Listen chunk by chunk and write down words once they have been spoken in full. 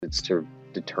It's to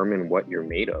determine what you're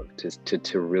made of,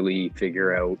 to really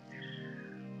figure out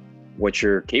what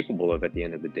you're capable of at the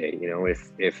end of the day. You know,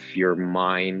 if your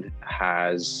mind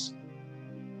has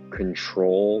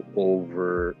control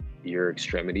over your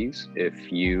extremities, if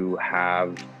you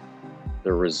have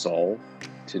the resolve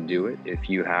to do it, if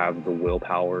you have the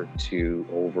willpower to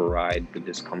override the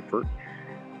discomfort,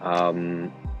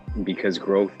 because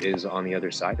growth is on the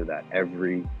other side of that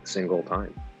every single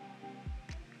time.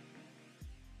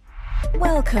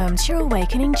 Welcome to your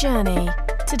awakening journey.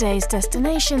 Today's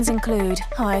destinations include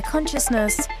higher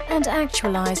consciousness and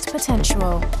actualized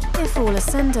potential. If all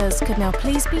ascenders could now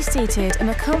please be seated in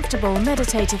a comfortable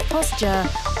meditative posture,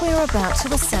 we're about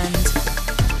to ascend.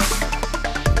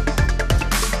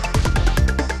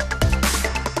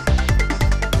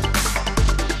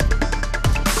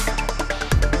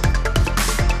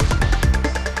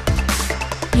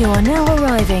 You are now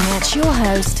arriving at your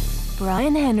host,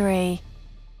 Brian Henry.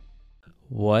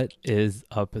 What is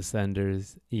up,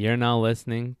 Ascenders? You're now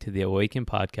listening to the Awaken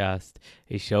Podcast,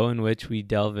 a show in which we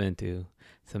delve into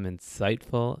some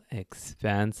insightful,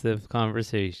 expansive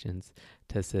conversations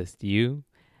to assist you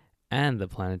and the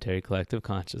planetary collective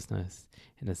consciousness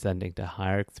in ascending to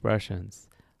higher expressions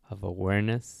of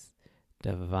awareness,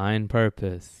 divine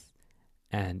purpose,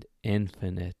 and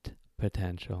infinite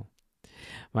potential.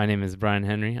 My name is Brian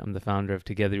Henry. I'm the founder of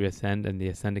Together We Ascend and the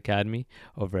Ascend Academy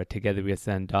over at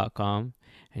togetherweascend.com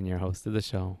and your host of the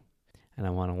show. And I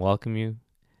want to welcome you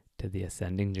to the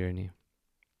ascending journey.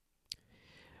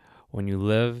 When you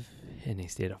live in a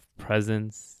state of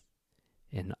presence,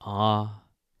 in awe,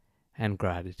 and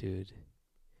gratitude,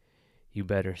 you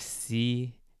better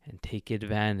see and take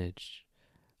advantage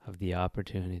of the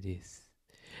opportunities.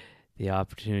 The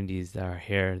opportunities that are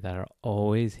here, that are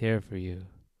always here for you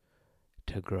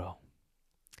to grow.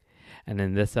 And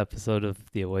in this episode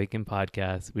of the Awaken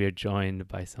Podcast, we are joined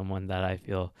by someone that I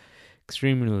feel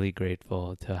extremely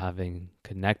grateful to having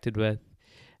connected with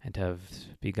and to have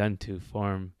begun to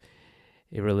form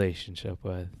a relationship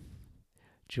with,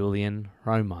 Julian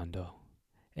Raimondo,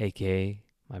 aka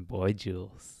my boy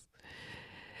Jules.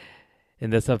 In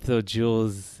this episode,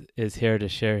 Jules is here to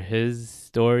share his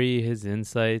story, his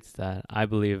insights that I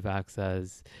believe acts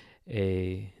as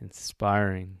a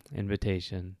inspiring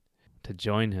invitation to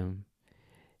join him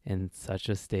in such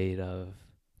a state of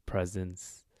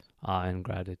presence, awe, and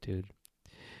gratitude.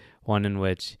 One in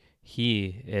which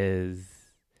he is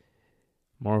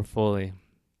more fully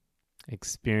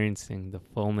experiencing the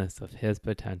fullness of his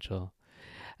potential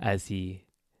as he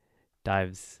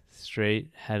dives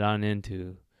straight head on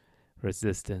into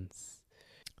resistance.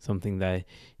 Something that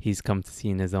he's come to see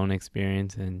in his own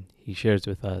experience and he shares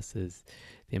with us is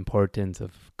the importance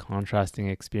of contrasting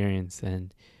experience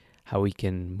and how we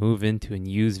can move into and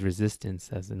use resistance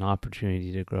as an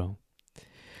opportunity to grow.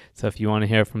 So if you want to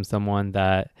hear from someone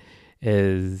that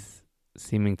is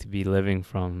seeming to be living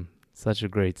from such a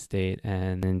great state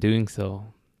and in doing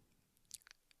so,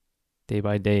 day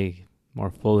by day,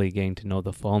 more fully getting to know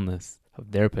the fullness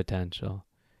of their potential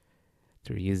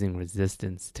through using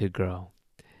resistance to grow,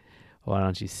 why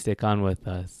don't you stick on with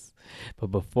us? But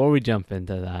before we jump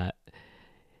into that,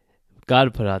 got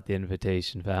to put out the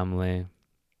invitation, family.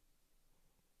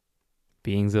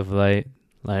 Beings of light,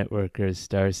 light workers,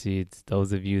 starseeds,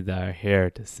 those of you that are here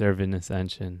to serve in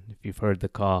ascension, if you've heard the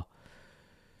call,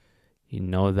 you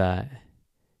know that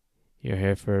you're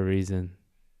here for a reason,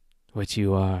 which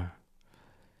you are.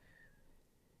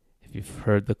 If you've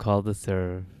heard the call to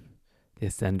serve, the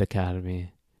Ascend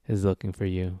Academy is looking for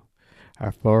you.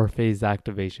 Our 4-phase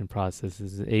activation process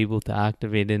is able to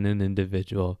activate in an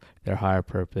individual their higher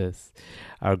purpose.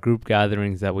 Our group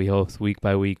gatherings that we host week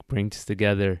by week brings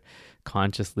together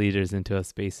conscious leaders into a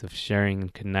space of sharing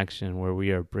and connection where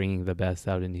we are bringing the best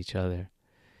out in each other.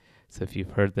 So if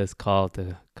you've heard this call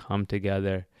to come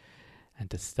together and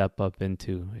to step up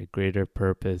into a greater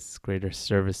purpose, greater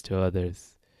service to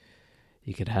others,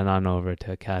 you can head on over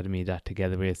to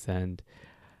academy.togetherweascend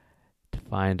to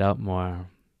find out more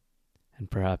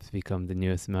and perhaps become the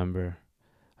newest member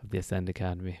of the Ascend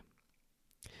Academy.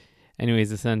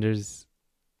 Anyways, Ascenders,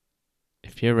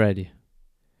 if you're ready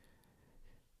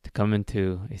to come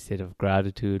into a state of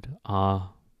gratitude,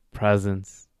 awe,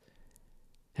 presence,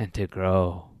 and to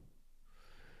grow,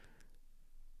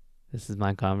 this is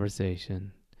my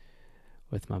conversation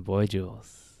with my boy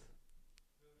Jules.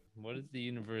 What is the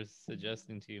universe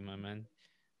suggesting to you, my man?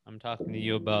 I'm talking to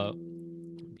you about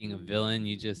being a villain.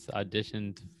 You just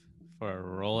auditioned for a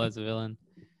role as a villain.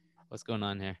 What's going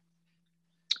on here?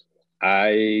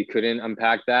 I couldn't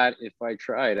unpack that if I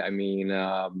tried. I mean,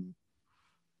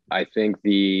 I think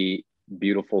the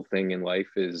beautiful thing in life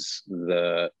is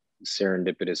the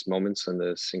serendipitous moments and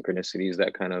the synchronicities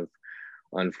that kind of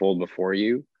unfold before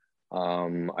you.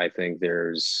 I think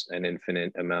there's an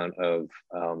infinite amount of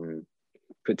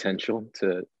potential,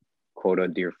 to quote a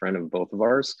dear friend of both of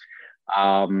ours.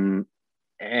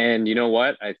 And you know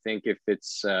what? I think if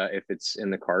it's in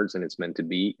the cards and it's meant to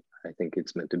be, I think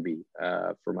it's meant to be.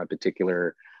 For my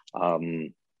particular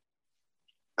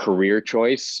career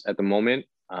choice at the moment,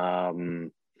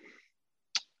 I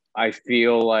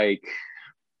feel like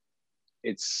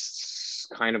it's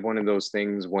kind of one of those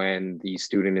things: when the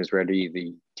student is ready,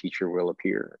 the teacher will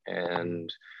appear,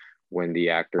 and when the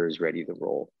actor is ready, the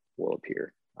role will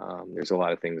appear. There's a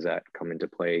lot of things that come into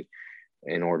play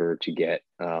in order to get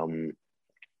a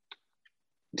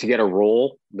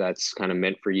role that's kind of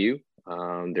meant for you.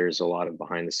 There's a lot of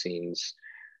behind the scenes,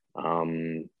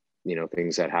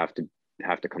 things that have to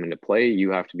come into play.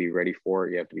 You have to be ready for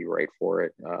it. You have to be right for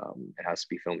it. It has to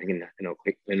be filming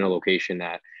in a location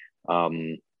that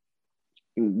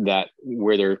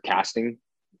where they're casting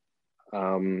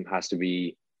has to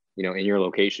be, in your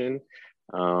location.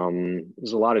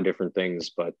 There's a lot of different things,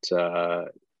 but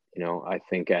I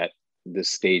think at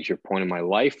this stage or point in my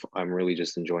life, I'm really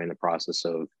just enjoying the process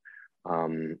of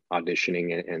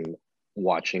auditioning and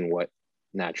watching what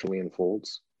naturally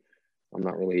unfolds. I'm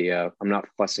not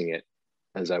fussing it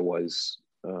as I was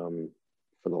for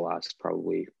the last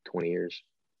probably 20 years.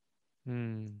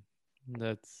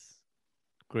 That's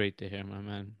great to hear, my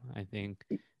man. I think,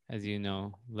 as you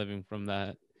know, living from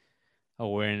that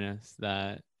awareness,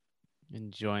 that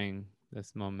enjoying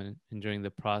this moment, enjoying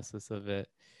the process of it,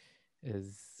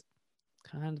 is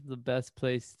kind of the best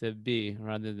place to be,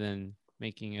 rather than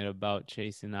making it about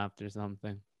chasing after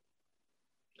something.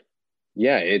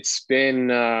 Yeah, it's been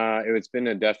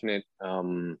a definite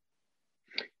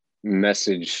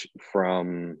message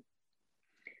from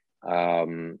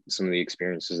some of the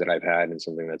experiences that I've had, and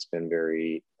something that's been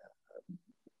very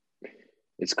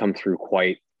it's come through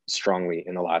quite strongly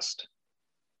in the last,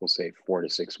 we'll say, 4 to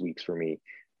 6 weeks for me,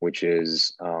 which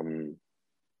is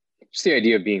just the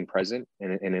idea of being present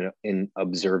and in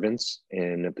observance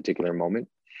in a particular moment,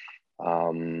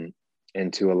 and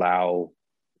to allow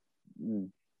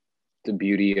the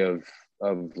beauty of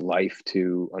life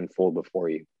to unfold before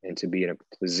you, and to be in a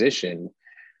position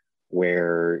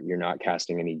where you're not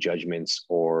casting any judgments,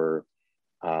 or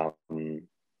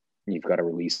you've got a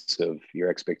release of your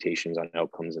expectations on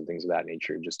outcomes and things of that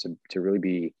nature, just to really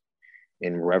be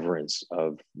in reverence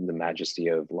of the majesty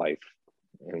of life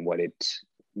and what it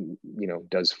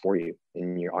does for you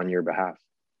on your behalf.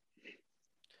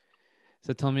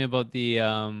 So tell me about the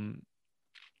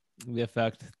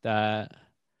effect that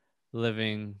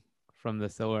living from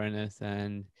this awareness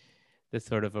and this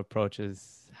sort of approach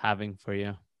is having for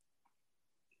you.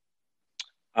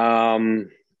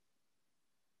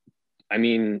 I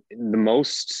mean, the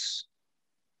most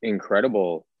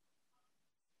incredible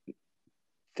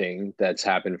thing that's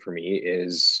happened for me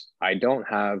is I don't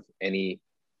have any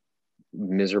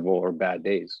miserable or bad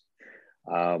days.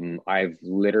 I've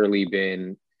literally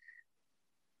been,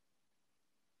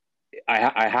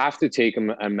 I have to take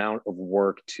an amount of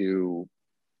work to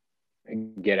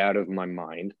get out of my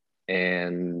mind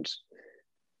and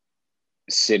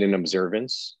sit in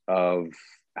observance of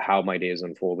how my day is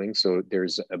unfolding. So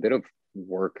there's a bit of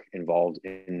work involved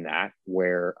in that,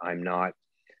 where I'm not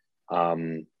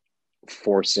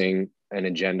forcing an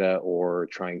agenda or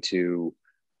trying to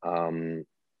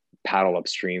paddle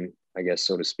upstream, I guess,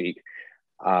 so to speak.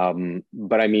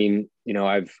 But I mean,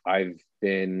 I've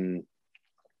been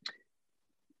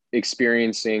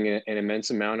experiencing an immense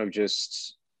amount of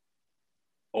just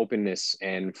openness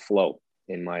and flow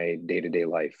in my day-to-day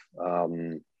life.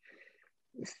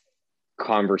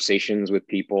 Conversations with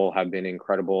people have been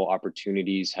incredible.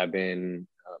 Opportunities have been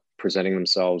presenting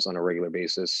themselves on a regular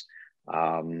basis.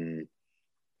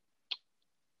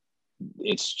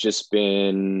 It's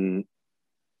been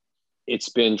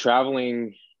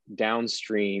traveling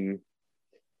downstream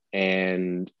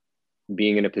and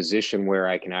being in a position where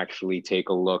I can actually take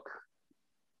a look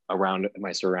around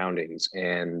my surroundings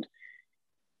and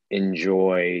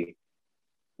enjoy,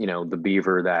 the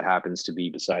beaver that happens to be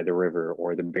beside the river,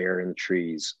 or the bear in the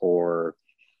trees, or,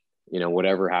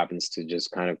 whatever happens to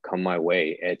just kind of come my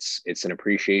way. It's an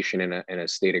appreciation and a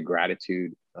state of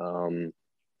gratitude,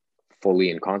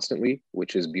 fully and constantly,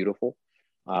 which is beautiful.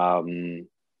 And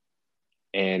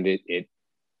it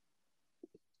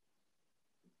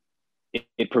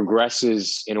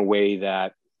progresses in a way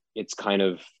that it's kind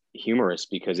of humorous,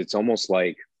 because it's almost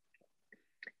like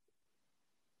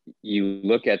you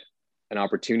look at an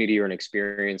opportunity or an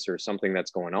experience or something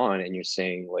that's going on, and you're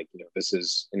saying, like, this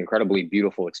is an incredibly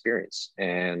beautiful experience,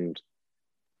 and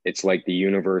it's like the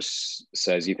universe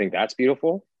says, you think that's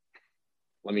beautiful?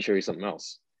 Let me show you something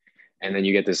else. And then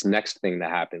you get this next thing that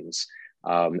happens.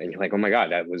 And you're like, oh my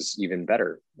God, that was even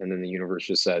better. And then the universe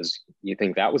just says, you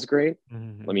think that was great?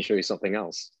 Mm-hmm. Let me show you something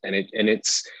else. And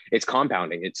it's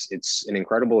compounding. It's an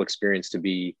incredible experience to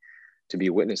be a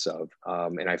witness of.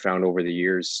 And I found over the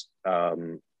years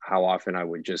how often I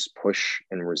would just push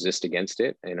and resist against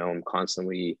it. I'm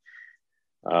constantly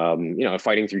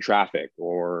fighting through traffic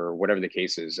or whatever the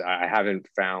case is. I haven't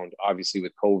found, obviously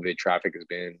with COVID, traffic has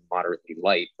been moderately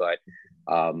light, but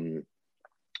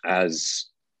as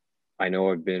I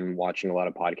know, I've been watching a lot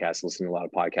of podcasts, listening to a lot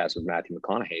of podcasts with Matthew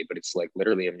McConaughey, but it's like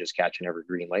literally I'm just catching every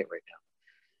green light right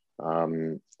now.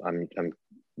 I'm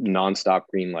nonstop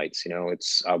green lights.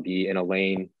 I'll be in a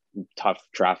lane, tough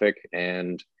traffic,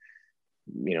 and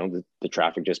the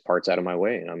traffic just parts out of my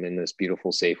way, and I'm in this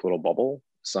beautiful, safe little bubble.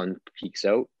 Sun peeks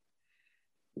out,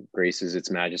 graces its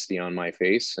majesty on my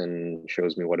face, and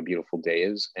shows me what a beautiful day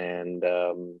is.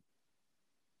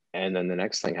 And then the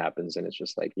next thing happens, and it's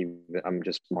just like I'm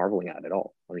just marveling at it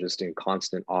all. I'm just in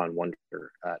constant awe and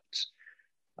wonder at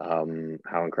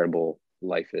how incredible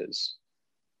life is.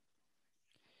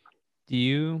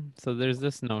 So there's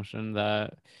this notion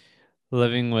that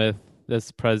living with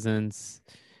this presence,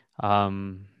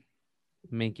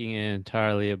 making it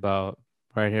entirely about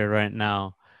right here, right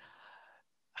now,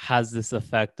 has this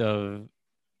effect of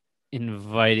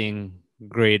inviting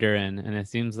greater in. And it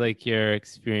seems like your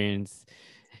experience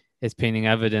is painting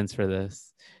evidence for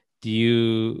this. Do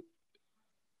you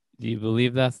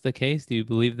believe that's the case? Do you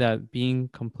believe that being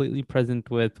completely present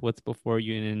with what's before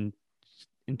you and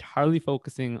entirely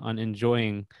focusing on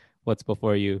enjoying what's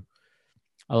before you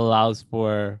allows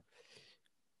for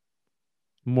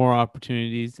more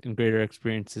opportunities and greater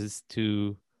experiences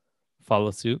to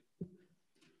follow suit?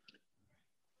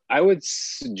 I would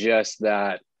suggest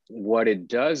that what it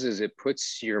does is it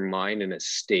puts your mind in a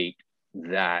state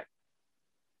that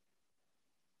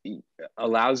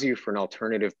allows you for an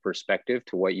alternative perspective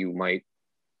to what you might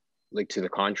like to the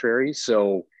contrary.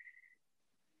 So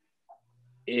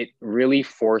it really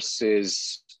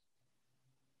forces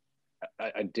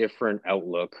a different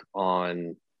outlook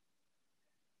on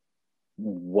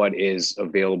what is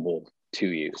available to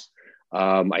you.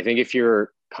 I think if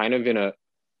you're kind of in a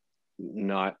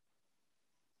not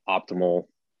optimal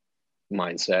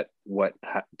mindset, what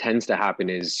tends to happen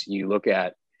is you look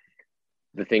at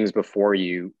the things before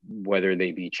you, whether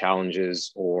they be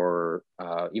challenges or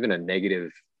even a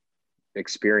negative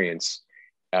experience.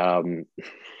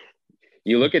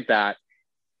 You look at that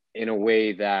in a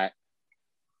way that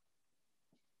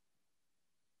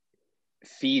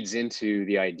feeds into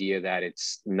the idea that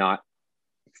it's not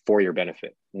for your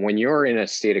benefit. When you're in a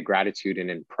state of gratitude and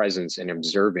in presence and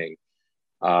observing,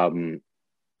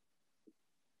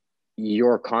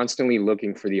 you're constantly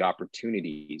looking for the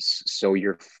opportunities. So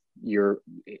you're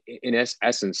in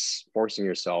essence forcing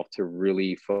yourself to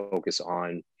really focus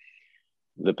on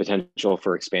the potential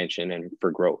for expansion and for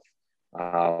growth.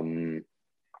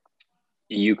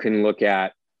 You can look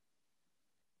at,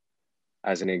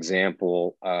 as an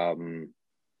example,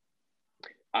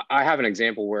 I have an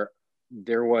example where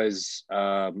there was,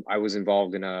 I was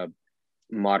involved in a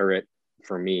moderate,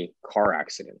 for me, car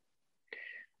accident.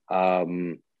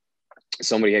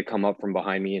 Somebody had come up from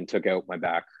behind me and took out my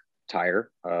back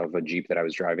tire of a Jeep that I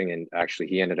was driving. And actually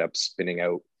he ended up spinning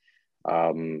out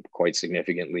quite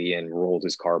significantly and rolled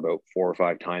his car about 4 or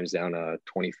 5 times down a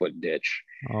 20-foot ditch.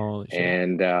 Oh, shit.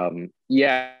 And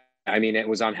yeah, I mean, it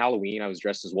was on Halloween. I was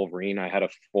dressed as Wolverine. I had a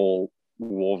full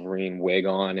Wolverine wig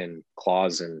on and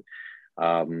claws, and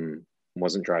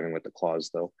wasn't driving with the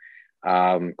claws though.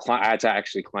 I had to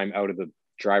actually climb out of the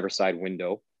driver's side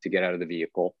window to get out of the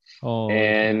vehicle. Oh,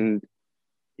 and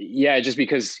yeah, just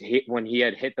because when he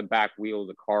had hit the back wheel of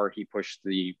the car, he pushed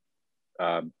the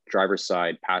driver's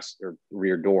side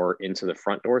rear door into the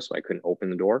front door, so I couldn't open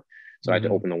the door. So I had to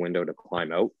open the window to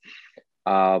climb out.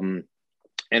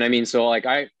 And I mean, so like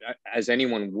I, as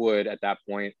anyone would at that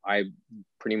point, I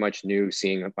pretty much knew,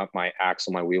 seeing about my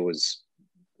axle, my wheel was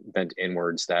bent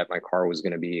inwards, that my car was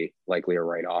going to be likely a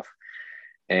write-off.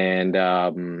 And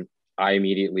I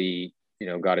immediately,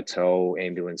 got a tow,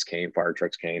 ambulance came, fire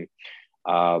trucks came.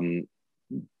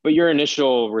 But your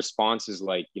initial response is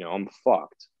like, I'm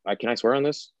fucked. Can I swear on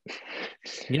this?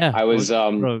 Yeah. I was,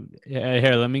 bro,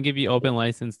 here, let me give you open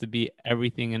license to be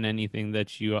everything and anything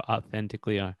that you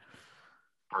authentically are.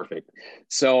 Perfect.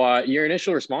 So your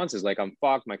initial response is like, I'm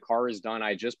fucked. My car is done.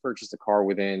 I just purchased a car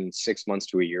within 6 months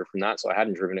to a year from that. So I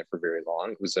hadn't driven it for very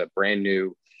long. It was a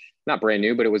not brand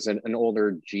new, but it was an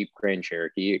older Jeep Grand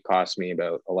Cherokee. It cost me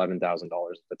about $11,000 at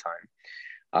the time.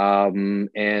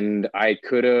 And I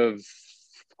could have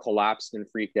collapsed and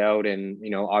freaked out. And,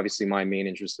 obviously my main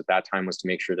interest at that time was to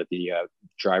make sure that the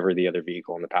driver of the other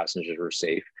vehicle and the passengers were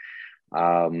safe,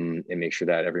 and make sure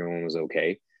that everyone was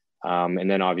okay. And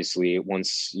then obviously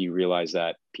once you realize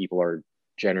that people are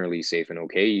generally safe and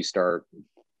okay, you start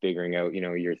figuring out,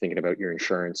 you're thinking about your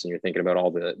insurance and you're thinking about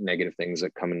all the negative things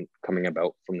that coming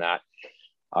about from that.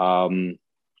 And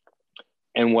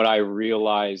what I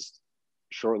realized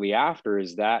shortly after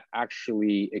is that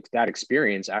that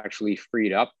experience actually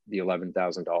freed up the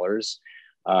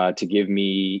 $11,000 to give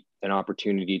me an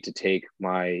opportunity to take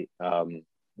my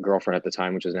girlfriend at the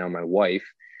time, which is now my wife,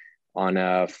 on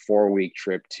a 4-week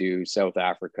trip to South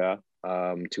Africa,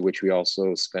 to which we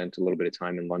also spent a little bit of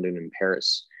time in London and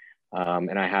Paris.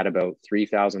 And I had about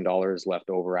 $3,000 left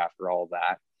over after all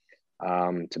that,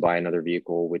 to buy another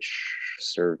vehicle, which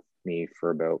served me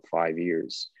for about 5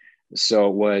 years. So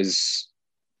it was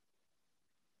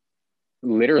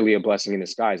literally a blessing in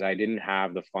disguise. I didn't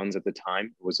have the funds at the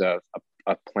time. It was a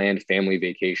planned family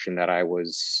vacation that I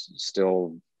was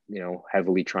still,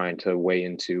 heavily trying to weigh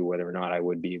into whether or not I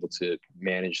would be able to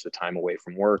manage the time away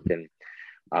from work and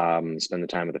spend the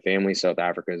time with the family. South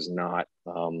Africa is not,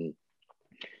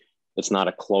 it's not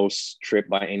a close trip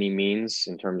by any means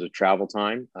in terms of travel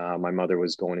time. My mother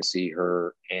was going to see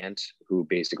her aunt, who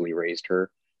basically raised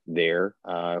her there,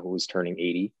 who was turning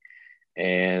 80.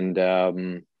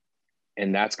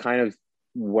 And that's kind of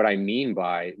what I mean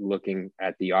by looking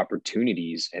at the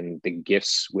opportunities and the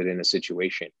gifts within a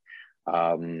situation.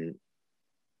 I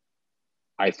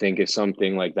think if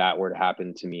something like that were to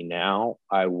happen to me now,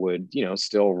 I would,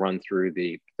 still run through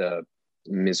the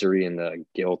misery and the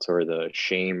guilt or the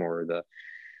shame or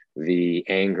the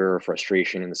anger or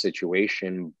frustration in the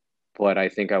situation. But I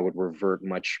think I would revert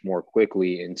much more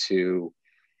quickly into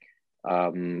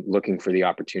looking for the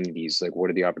opportunities. Like, what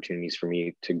are the opportunities for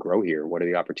me to grow here? What are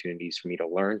the opportunities for me to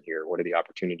learn here? What are the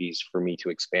opportunities for me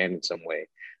to expand in some way?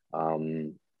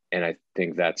 And I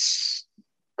think that's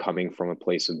coming from a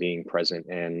place of being present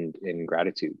and in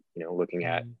gratitude, looking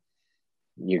at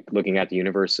the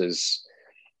universe as,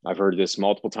 I've heard this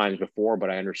multiple times before, but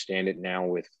I understand it now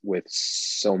with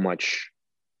so much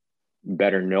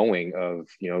better knowing of,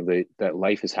 that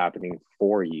life is happening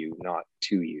for you, not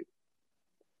to you.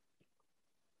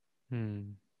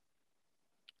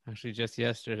 Actually, just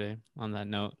yesterday on that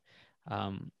note,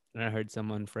 I heard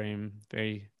someone frame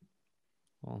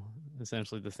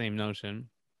essentially the same notion.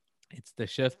 It's the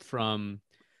shift from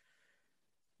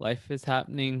life is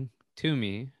happening to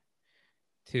me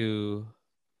to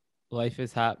life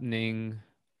is happening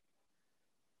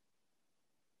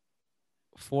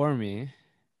for me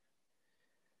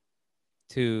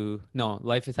to, no,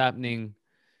 life is happening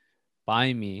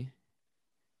by me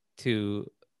to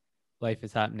life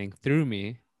is happening through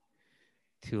me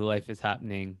to life is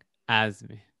happening as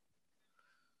me.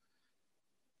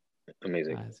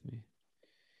 Amazing. As me.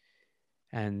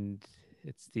 And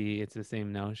it's the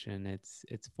same notion. It's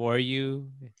for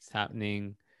you, it's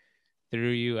happening through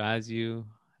you, as you,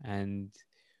 and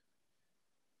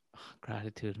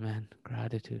gratitude, man.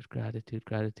 Gratitude.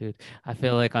 I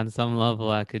feel like on some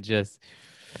level I could just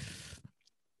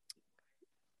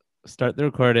start the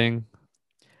recording,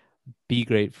 be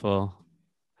grateful,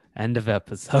 end of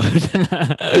episode.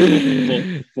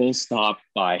 full stop.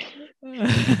 Bye.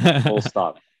 Full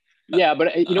stop. Yeah,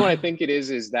 but what I think it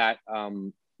is that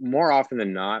more often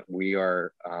than not,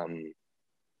 we're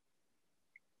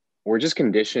just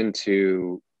conditioned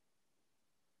to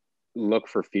look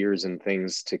for fears and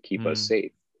things to keep us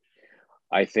safe.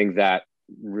 I think that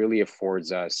really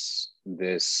affords us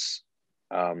this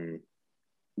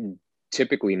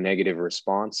typically negative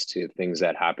response to things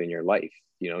that happen in your life,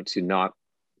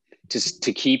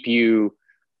 to keep you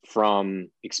from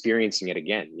experiencing it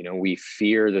again. We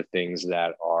fear the things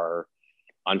that are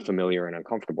unfamiliar and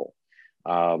uncomfortable.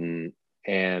 And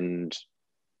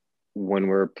when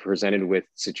we're presented with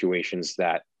situations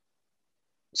that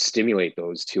stimulate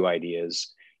those two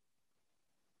ideas,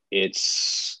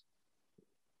 it's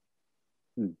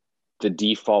the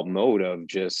default mode of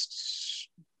just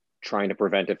trying to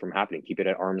prevent it from happening, keep it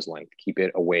at arm's length, keep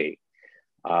it away.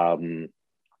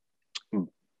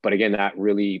 But again, that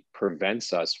really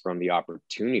prevents us from the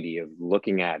opportunity of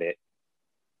looking at it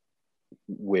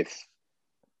with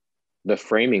the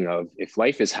framing of, if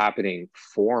life is happening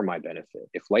for my benefit,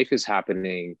 if life is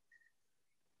happening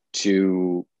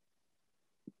to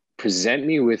present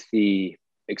me with the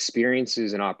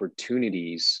experiences and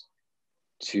opportunities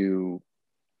to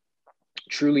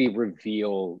truly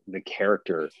reveal the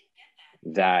character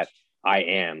that I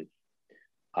am,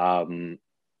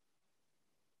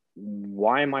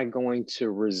 why am I going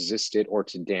to resist it or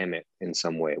to damn it in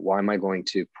some way? Why am I going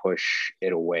to push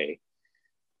it away?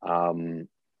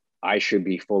 I should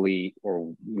be fully,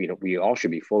 or we all should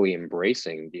be fully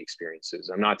embracing the experiences.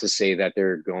 I'm not to say that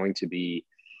they're going to be,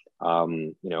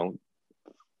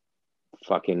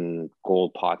 fucking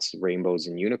gold pots, rainbows,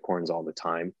 and unicorns all the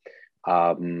time.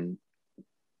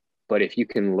 But if you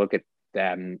can look at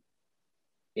them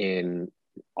in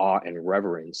awe and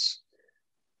reverence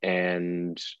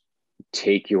and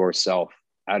take yourself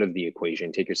out of the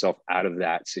equation, take yourself out of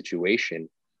that situation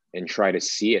and try to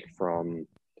see it from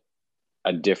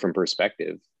a different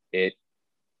perspective, it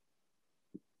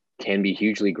can be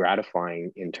hugely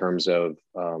gratifying in terms of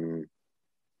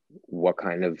what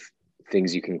kind of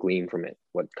things you can glean from it,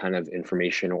 what kind of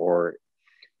information or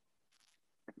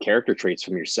character traits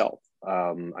from yourself.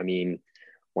 I mean,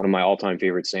 one of my all-time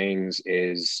favorite sayings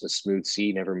is, "A smooth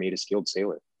sea never made a skilled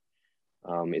sailor."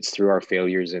 It's through our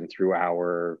failures and through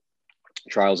our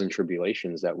trials and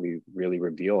tribulations that we really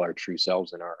reveal our true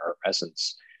selves and our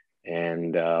essence.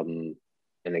 And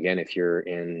again, if you're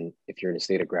in a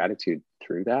state of gratitude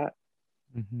through that,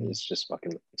 it's just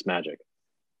fucking, it's magic.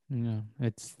 Yeah,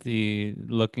 it's the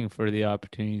looking for the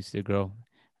opportunities to grow.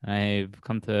 I've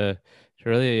come to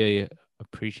really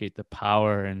appreciate the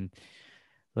power and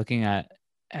looking at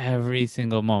every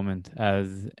single moment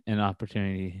as an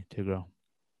opportunity to grow.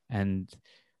 And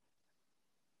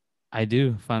I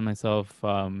do find myself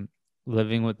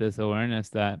living with this awareness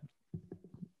that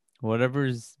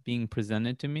whatever's being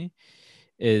presented to me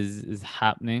is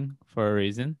happening for a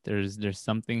reason. There's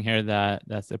something here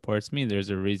that supports me. There's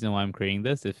a reason why I'm creating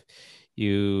this. If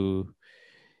you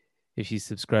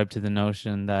subscribe to the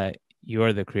notion that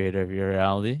you're the creator of your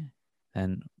reality,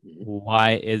 then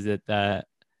why is it that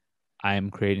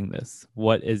I'm creating this?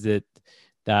 What is it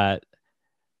that,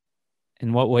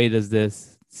 in what way does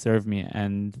this serve me?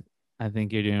 And I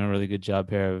think you're doing a really good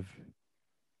job here of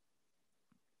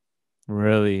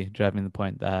really driving the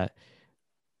point that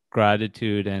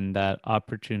gratitude and that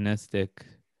opportunistic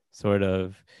sort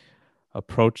of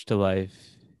approach to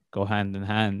life go hand in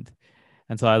hand.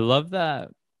 And so I love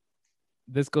that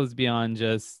this goes beyond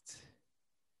just,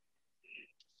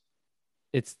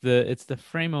 it's the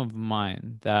frame of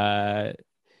mind that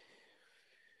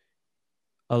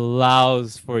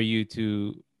allows for you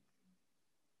to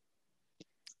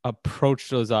approach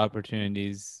those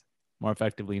opportunities more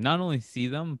effectively, not only see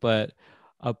them, but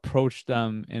approach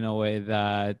them in a way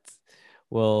that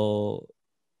will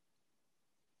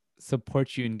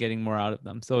support you in getting more out of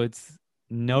them. So it's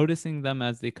noticing them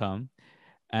as they come.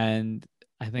 And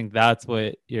I think that's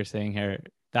what you're saying here.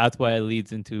 That's why it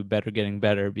leads into better getting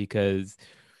better, because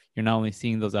you're not only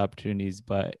seeing those opportunities,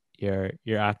 but you're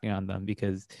acting on them,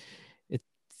 because it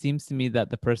seems to me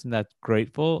that the person that's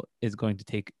grateful is going to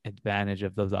take advantage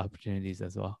of those opportunities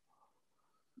as well.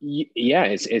 Yeah,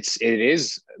 it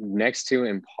is next to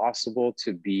impossible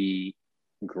to be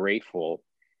grateful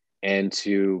and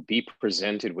to be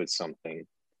presented with something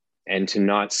and to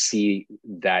not see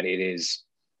that it is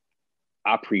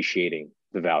appreciating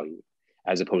the value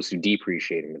as opposed to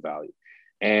depreciating the value.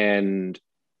 And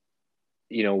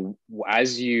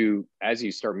as you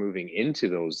start moving into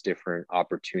those different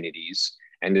opportunities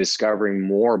and discovering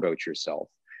more about yourself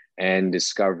and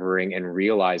discovering and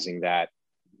realizing that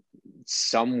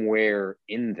somewhere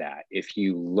in that, if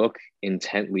you look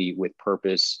intently with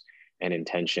purpose and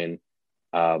intention,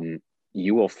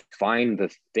 you will find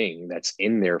the thing that's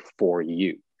in there for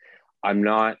you. I'm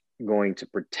not going to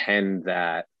pretend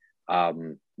that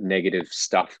negative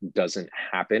stuff doesn't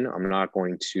happen. I'm not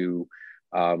going to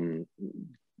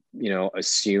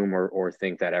assume or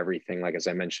think that everything, like as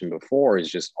I mentioned before,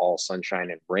 is just all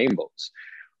sunshine and rainbows.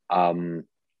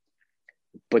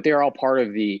 But they're all part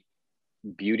of the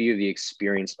beauty of the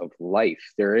experience of life.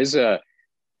 There is the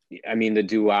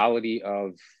duality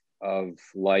of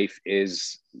life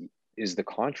is the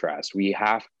contrast. We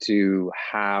have to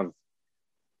have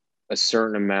a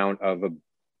certain amount of a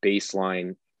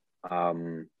baseline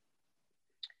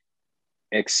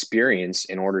experience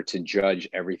in order to judge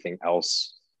everything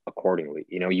else accordingly.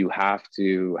 You have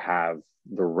to have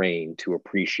the rain to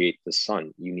appreciate the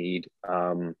sun. You need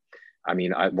one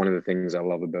of the things I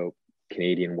love about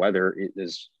Canadian weather,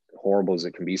 as horrible as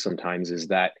it can be sometimes, is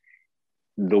that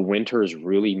the winters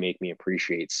really make me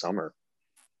appreciate summer.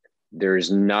 There's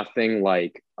nothing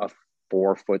like a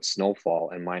 4-foot snowfall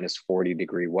and minus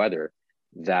 40-degree weather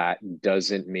that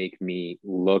doesn't make me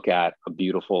look at a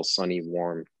beautiful, sunny,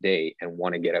 warm day and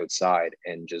want to get outside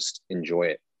and just enjoy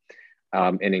it.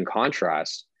 And in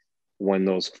contrast, when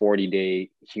those 40-day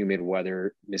humid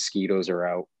weather mosquitoes are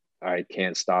out, I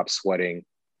can't stop sweating.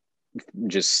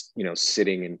 just,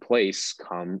 sitting in place.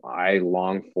 I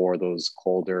long for those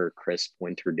colder, crisp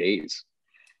winter days.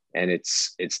 And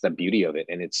it's the beauty of it.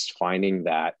 And it's finding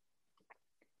that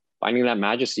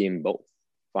majesty in both,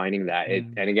 finding that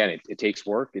and again, it takes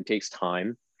work, it takes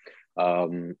time.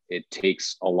 It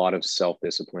takes a lot of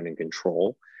self-discipline and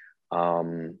control.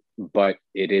 But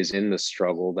it is in the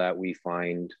struggle that we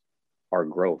find our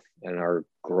growth, and our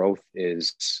growth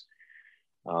is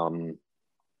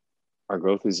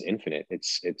infinite. It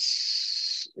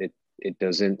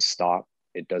doesn't stop.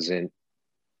 It doesn't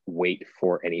wait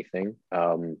for anything.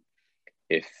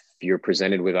 If you're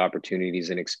presented with opportunities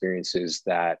and experiences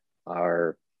that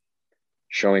are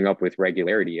showing up with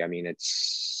regularity, I mean,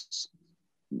 it's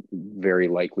very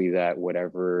likely that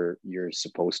whatever you're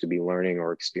supposed to be learning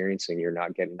or experiencing, you're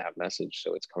not getting that message.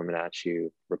 So it's coming at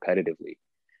you repetitively.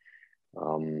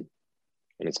 And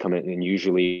it's coming, and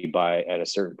usually at a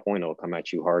certain point, it'll come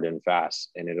at you hard and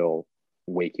fast, and it'll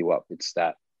wake you up. It's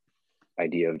that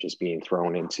idea of just being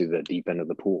thrown into the deep end of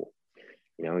the pool.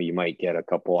 You might get a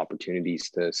couple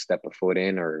opportunities to step a foot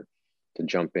in or to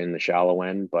jump in the shallow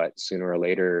end, but sooner or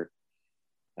later,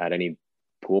 at any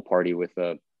pool party with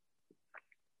an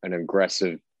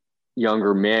aggressive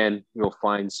younger man, you'll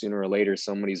find sooner or later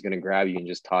somebody's going to grab you and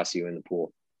just toss you in the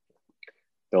pool.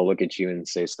 They'll look at you and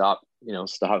say, stop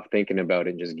thinking about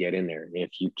it and just get in there. And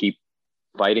if you keep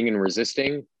fighting and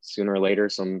resisting, sooner or later,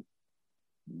 some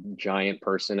giant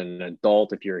person, an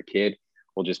adult, if you're a kid,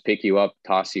 will just pick you up,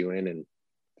 toss you in, and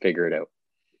figure it out.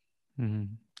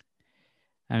 Mm-hmm.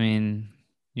 I mean,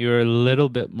 you're a little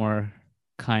bit more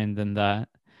kind than that,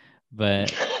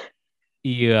 but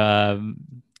you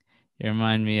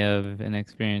remind me of an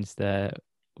experience that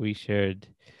we shared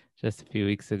just a few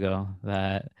weeks ago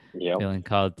that feeling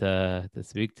called to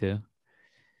speak to.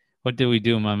 What did we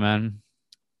do, my man?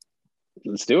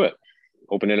 Let's do it.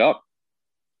 Open it up.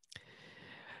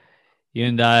 You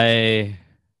and I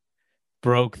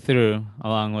broke through,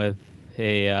 along with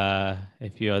a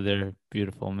few other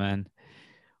beautiful men.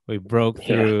 We broke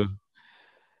through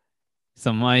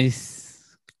some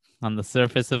ice on the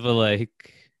surface of a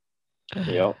lake.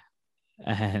 Yep.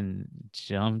 And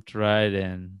jumped right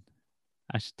in.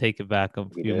 I should take it back a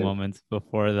few moments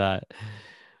before that,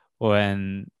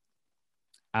 when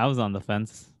I was on the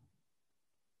fence.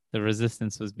 The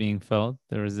resistance was being felt,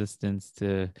 the resistance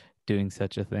to doing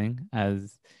such a thing,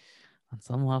 as on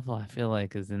some level I feel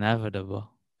like is inevitable.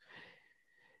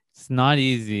 It's not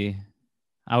easy.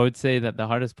 I would say that the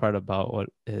hardest part about what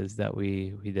is that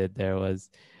we did there was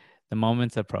the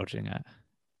moments approaching it.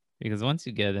 Because once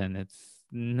you get in,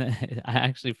 I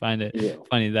actually find it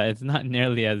funny that it's not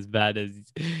nearly as bad as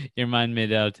your mind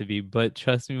made it out to be. But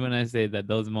trust me when I say that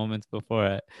those moments before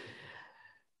it,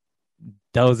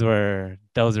 those were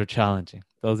challenging.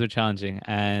 Those were challenging.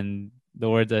 And the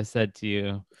words I said to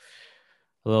you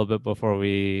a little bit before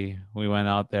we went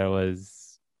out there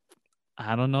was,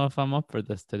 I don't know if I'm up for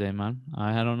this today, man.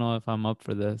 I don't know if I'm up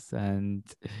for this. And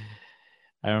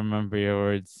I remember your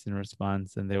words in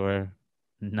response, and they were,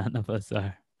 none of us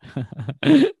are.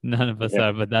 None of us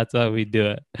are, but that's why we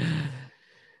do it.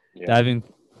 Diving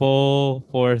full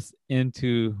force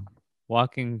into,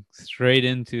 walking straight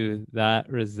into that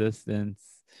resistance.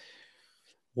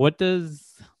 Tell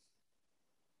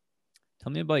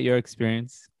me about your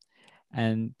experience,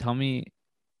 and tell me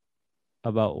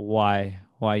about why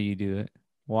you do it.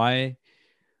 Why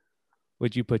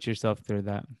would you put yourself through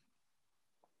that?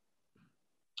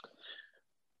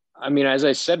 I mean, as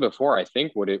I said before, I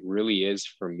think what it really is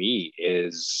for me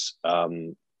is a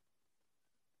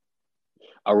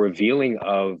revealing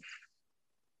of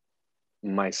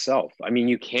myself. I mean,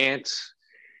 you can't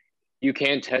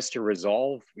test your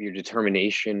resolve, your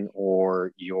determination,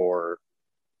 or your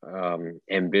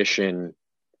ambition,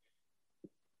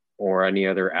 or any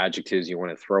other adjectives you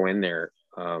want to throw in there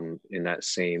in that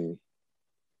same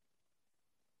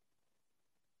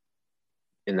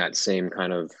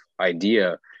kind of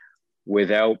idea,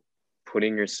 without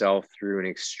putting yourself through an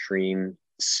extreme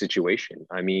situation.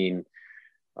 I mean,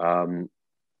 I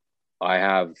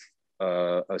have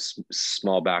a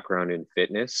small background in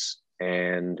fitness,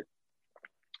 and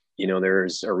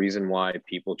there's a reason why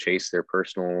people chase their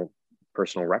personal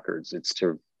records. It's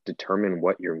to determine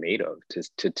what you're made of,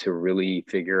 to really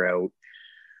figure out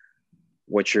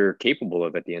what you're capable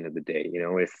of at the end of the day.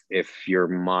 If your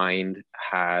mind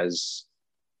has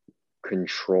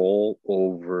control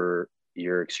over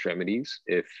your extremities,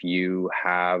 if you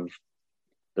have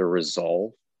the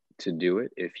resolve to do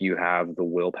it, if you have the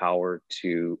willpower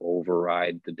to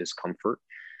override the discomfort,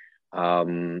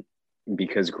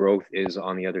 because growth is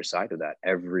on the other side of that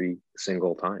every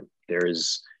single time. There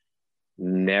is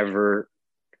never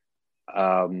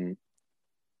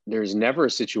there's never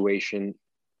a situation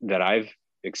that I've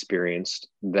experienced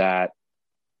that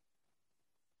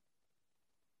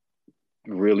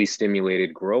really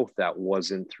stimulated growth that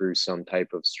wasn't through some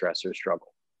type of stress or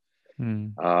struggle.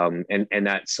 And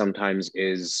that sometimes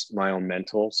is my own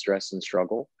mental stress and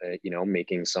struggle,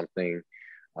 making something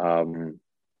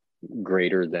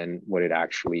greater than what it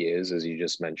actually is, as you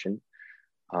just mentioned.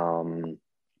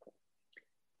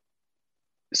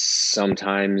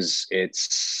 Sometimes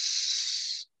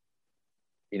it's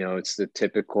the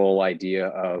typical idea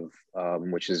of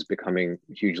which is becoming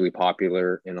hugely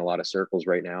popular in a lot of circles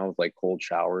right now, of like cold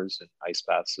showers and ice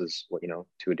baths is what,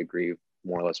 to a degree,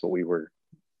 more or less what we were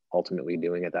ultimately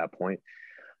doing at that point.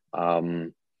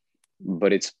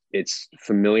 But it's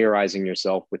familiarizing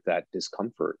yourself with that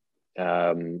discomfort,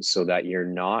 so that you're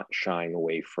not shying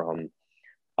away from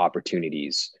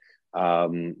opportunities.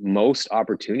 Most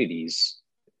opportunities,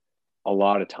 a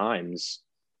lot of times,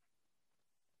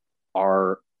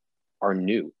 are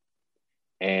new,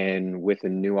 and with a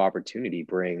new opportunity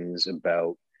brings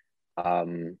about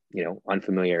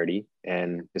unfamiliarity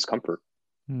and discomfort.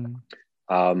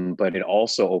 But it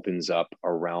also opens up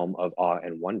a realm of awe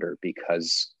and wonder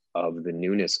because of the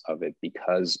newness of it,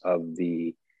 because of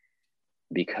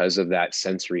that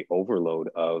sensory overload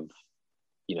of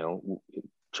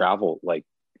travel, like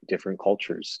different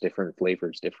cultures, different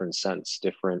flavors, different scents,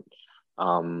 different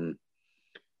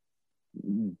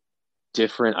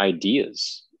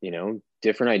ideas,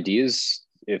 different ideas,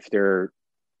 if they're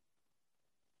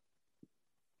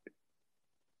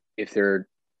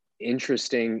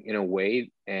interesting in a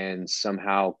way and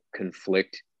somehow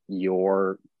conflict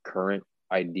your current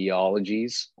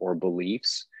ideologies or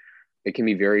beliefs, it can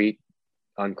be very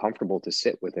uncomfortable to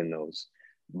sit within those.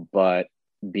 But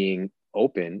being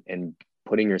open and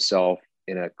putting yourself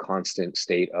in a constant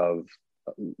state of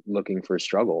looking for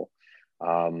struggle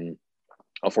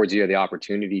affords you the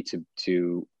opportunity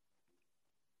to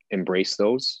embrace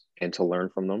those and to learn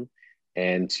from them,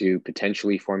 and to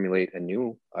potentially formulate a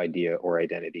new idea or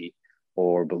identity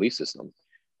or belief system.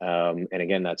 And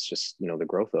again, that's just, the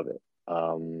growth of it.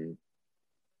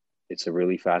 It's a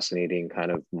really fascinating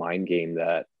kind of mind game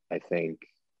that I think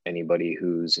anybody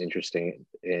who's interested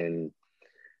in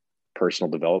personal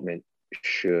development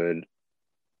should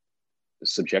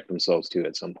subject themselves to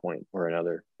at some point or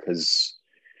another, because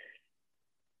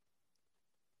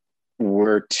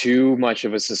we're too much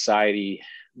of a society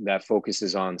that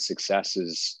focuses on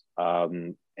successes.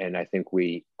 And I think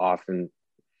we often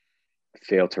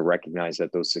fail to recognize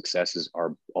that those successes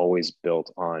are always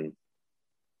built on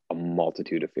a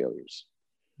multitude of failures,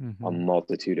 a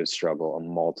multitude of struggle, a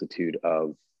multitude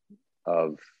of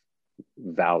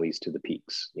valleys to the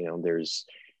peaks. There's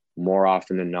more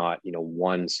often than not,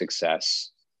 one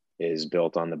success is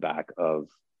built on the back of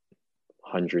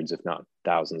hundreds, if not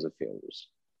thousands, of failures.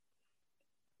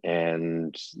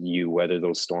 And you weather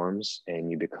those storms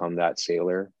and you become that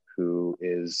sailor who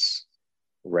is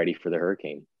ready for the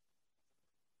hurricane.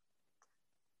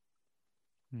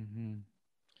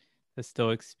 The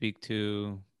Stoics speak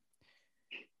to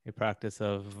a practice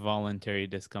of voluntary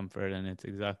discomfort, and it's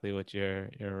exactly what you're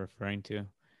referring to.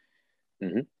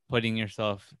 Putting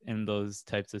yourself in those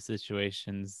types of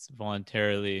situations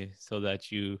voluntarily so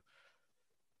that you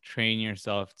train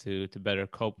yourself to better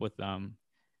cope with them,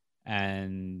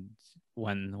 and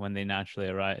when they naturally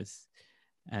arise.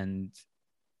 And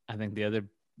I think the other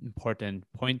important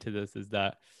point to this is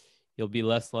that you'll be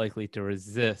less likely to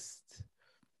resist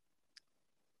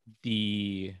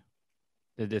the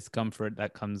discomfort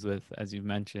that comes with, as you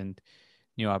mentioned,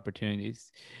 new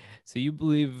opportunities. So you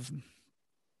believe,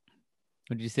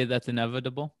 would you say that's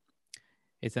inevitable?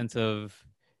 A sense of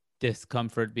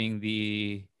discomfort being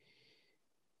the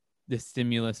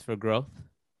stimulus for growth?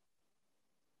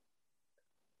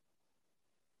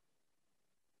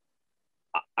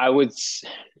 I would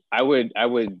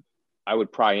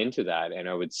pry into that, and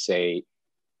I would say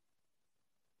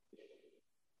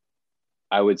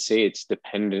it's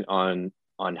dependent on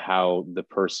how the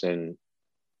person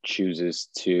chooses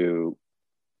to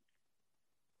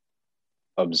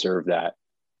observe that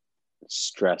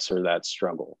stress or that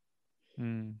struggle.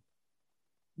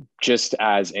 Just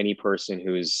as any person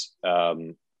who's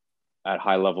at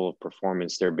high level of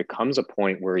performance, there becomes a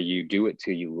point where you do it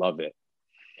till you love it.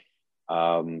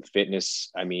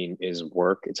 Fitness, is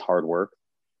work. It's hard work.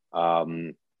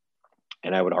 And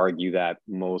I would argue that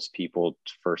most people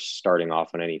first starting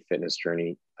off on any fitness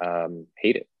journey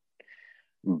hate it.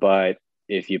 But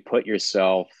if you put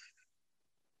yourself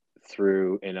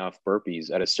through enough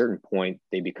burpees, at a certain point,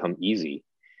 they become easy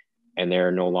and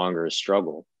they're no longer a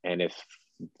struggle. And if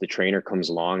the trainer comes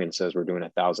along and says, we're doing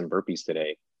 1,000 burpees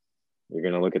today, you're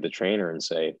going to look at the trainer and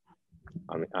say,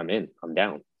 I'm in, I'm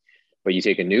down. But you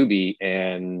take a newbie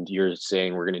and you're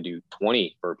saying, we're going to do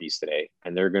 20 burpees today.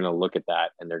 And they're going to look at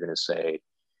that and they're going to say,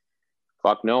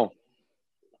 fuck no,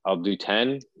 I'll do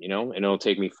 10, and it'll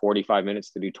take me 45 minutes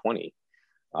to do 20.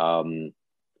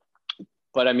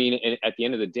 But I mean, at the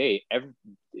end of the day,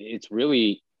 it's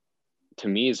really, to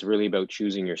me, it's really about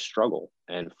choosing your struggle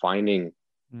and finding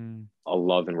a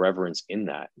love and reverence in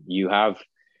that. You have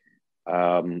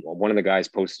one of the guys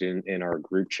posted in our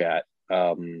group chat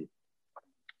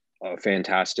a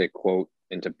fantastic quote,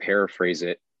 and to paraphrase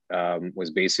it,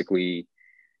 was basically,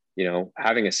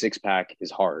 having a six-pack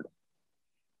is hard.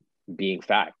 Being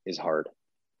fat is hard.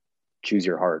 Choose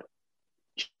your hard.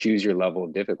 Choose your level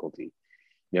of difficulty.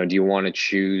 Do you want to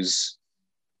choose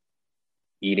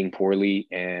eating poorly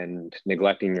and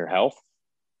neglecting your health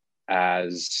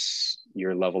as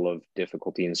your level of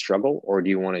difficulty and struggle? Or do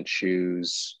you want to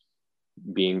choose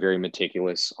being very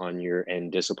meticulous on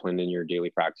and disciplined in your daily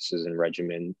practices and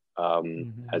regimen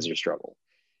as your struggle?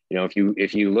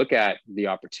 If you look at the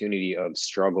opportunity of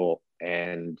struggle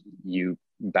and you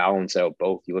balance out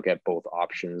both, you look at both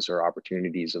options or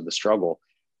opportunities of the struggle,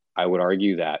 I would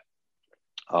argue that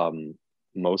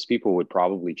most people would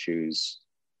probably choose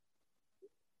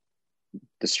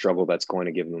the struggle that's going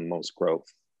to give them the most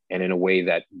growth, and in a way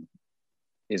that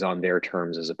is on their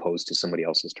terms as opposed to somebody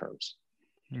else's terms.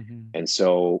 And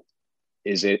so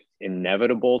is it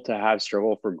inevitable to have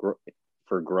struggle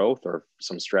for growth, or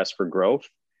some stress for growth?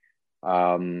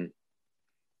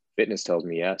 Fitness tells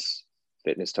me yes.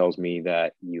 Fitness tells me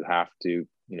that you have to,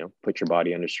 put your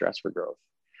body under stress for growth.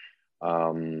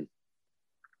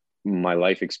 My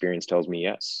life experience tells me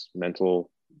yes. Mental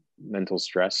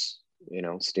stress,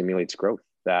 stimulates growth.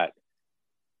 That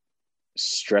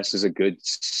stress is a good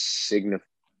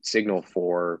signal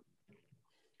for,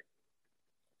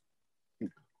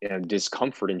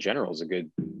 discomfort in general is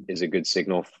a good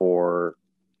signal for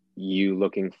you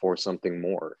looking for something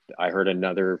more. I heard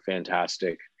another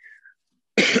fantastic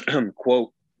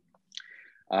quote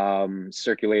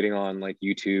circulating on like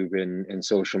YouTube and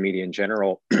social media in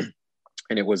general.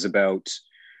 And it was about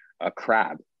a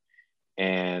crab,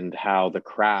 and how the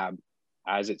crab,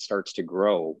 as it starts to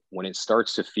grow, when it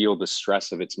starts to feel the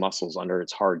stress of its muscles under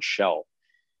its hard shell,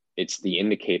 it's the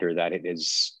indicator that it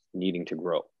is needing to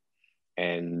grow.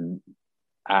 And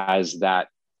as that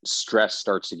stress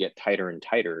starts to get tighter and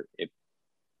tighter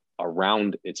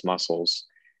around its muscles,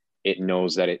 it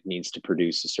knows that it needs to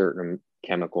produce a certain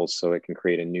chemicals so it can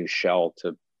create a new shell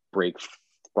to break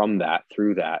from that,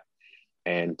 through that,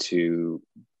 and to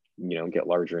get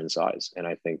larger in size. And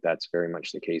I think that's very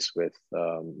much the case with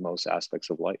most aspects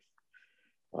of life.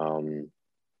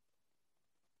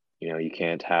 You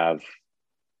can't have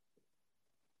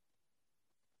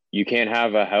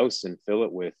a house and fill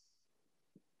it with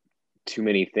too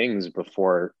many things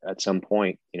before at some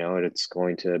point it's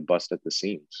going to bust at the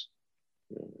seams.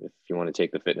 If you want to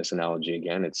take the fitness analogy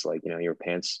again, it's like your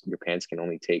pants can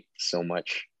only take so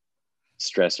much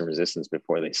stress and resistance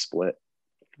before they split.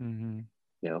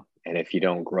 And if you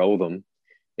don't grow them,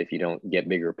 if you don't get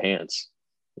bigger pants,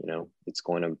 it's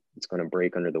going to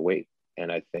break under the weight.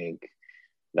 And I think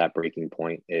that breaking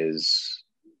point is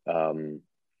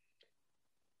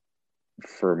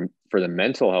for the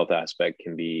mental health aspect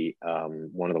can be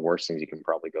one of the worst things you can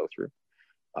probably go through,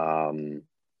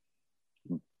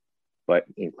 but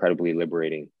incredibly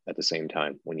liberating at the same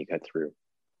time when you get through.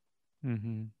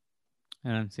 And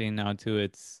I'm seeing now too,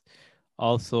 it's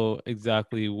also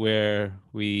exactly where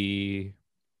it's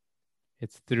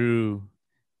through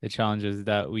the challenges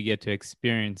that we get to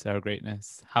experience our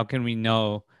greatness. How can we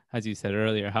know, as you said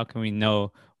earlier, how can we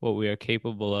know what we are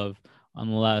capable of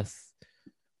unless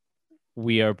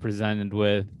we are presented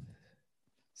with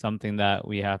something that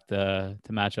we have to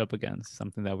match up against,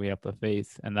 something that we have to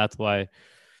face? And that's why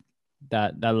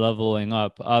that leveling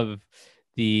up of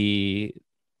the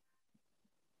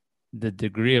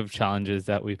degree of challenges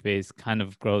that we face kind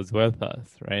of grows with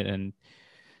us, right? And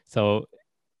so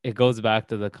it goes back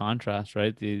to the contrast,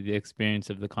 right? The experience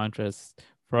of the contrast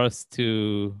for us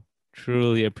to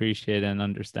truly appreciate and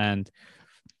understand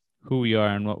who we are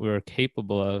and what we are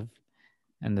capable of.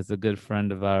 And as a good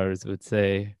friend of ours would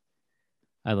say,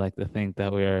 I like to think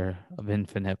that we are of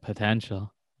infinite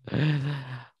potential.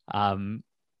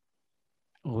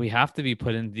 We have to be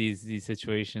put in these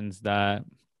situations that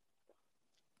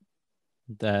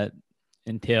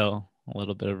entail a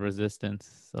little bit of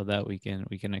resistance so that we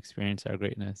can experience our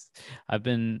greatness. I've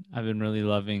been really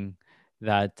loving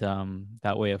that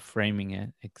that way of framing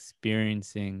it,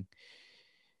 experiencing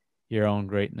your own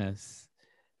greatness,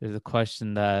 there's a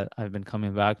question that I've been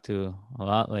coming back to a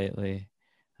lot lately.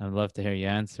 I'd love to hear you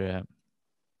answer it.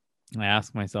 I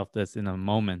ask myself this in a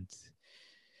moment,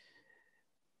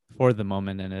 for the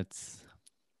moment, and it's,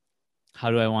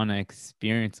 how do I want to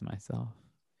experience myself?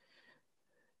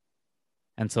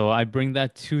 And so I bring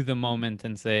that to the moment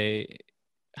and say,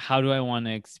 how do I want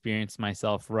to experience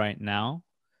myself right now,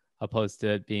 opposed to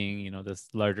it being, you know, this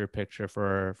larger picture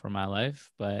for my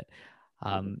life. But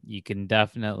you can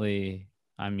definitely,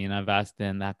 I mean, I've asked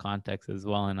in that context as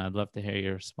well, and I'd love to hear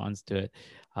your response to it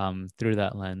through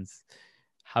that lens.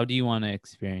 How do you want to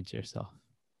experience yourself?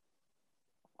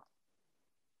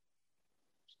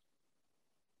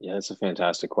 Yeah, that's a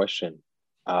fantastic question.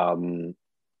 I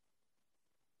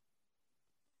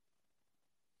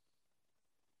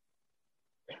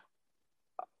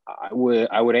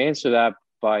would answer that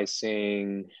by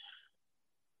saying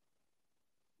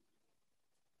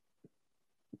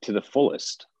to the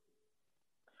fullest.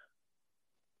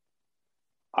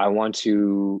 I want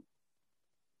to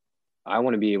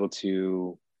be able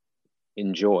to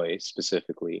enjoy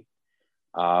specifically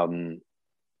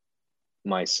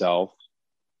myself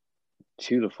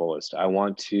to the fullest. I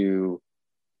want to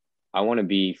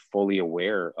be fully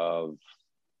aware of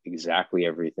exactly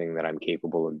everything that I'm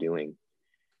capable of doing.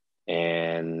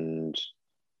 And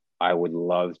I would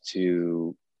love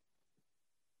to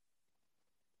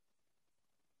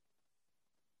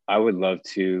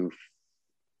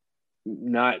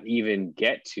not even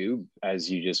get to,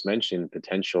 as you just mentioned,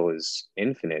 potential is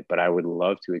infinite, but I would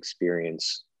love to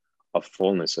experience a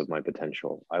fullness of my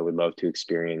potential. I would love to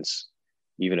experience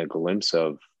even a glimpse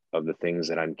of the things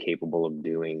that I'm capable of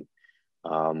doing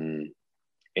in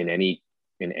any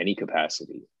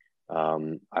capacity.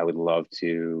 I would love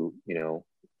to,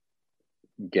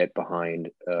 get behind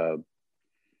a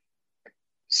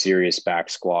serious back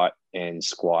squat and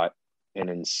squat an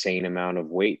insane amount of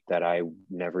weight that I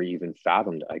never even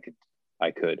fathomed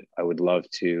I could. I would love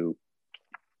to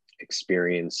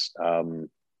experience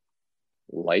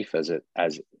life as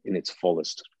in its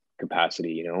fullest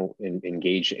capacity, and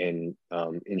engage in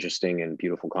interesting and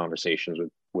beautiful conversations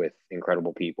with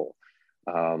incredible people.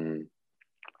 I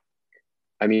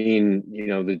mean,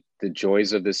 the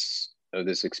joys of this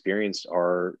experience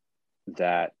are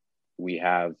that we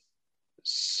have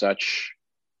such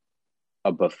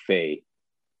a buffet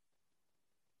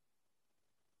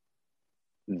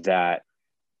that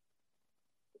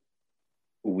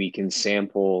we can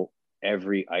sample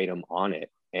every item on it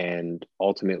and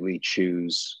ultimately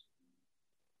choose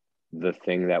the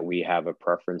thing that we have a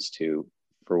preference to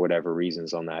for whatever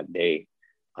reasons on that day.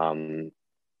 And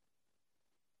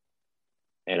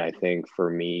I think for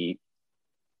me,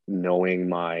 knowing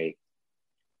my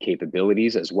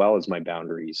capabilities as well as my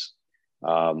boundaries,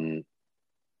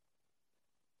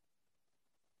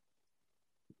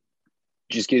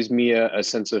 just gives me a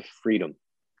sense of freedom.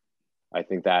 I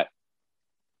think that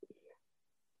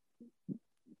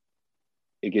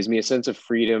it gives me a sense of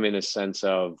freedom in a sense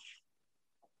of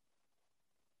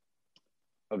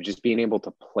just being able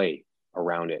to play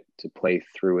around it, to play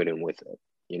through it and with it.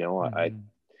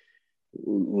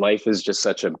 Life is just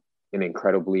such an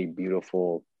incredibly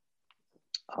beautiful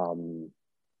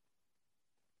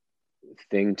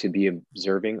thing to be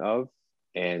observing of,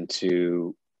 and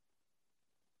to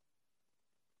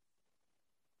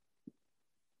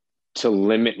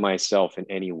limit myself in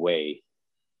any way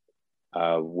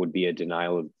would be a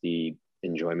denial of the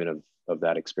enjoyment of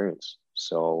that experience.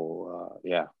 So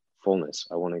yeah, fullness.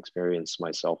 I want to experience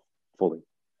myself fully.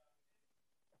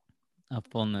 A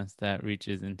fullness that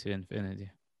reaches into infinity.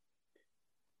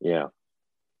 Yeah.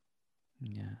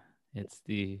 Yeah. It's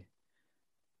the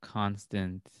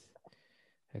constant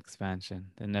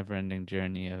expansion, the never-ending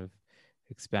journey of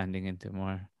expanding into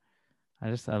more.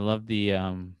 I love the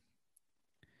I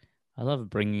love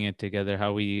bringing it together,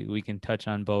 how we can touch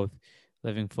on both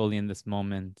living fully in this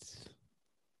moment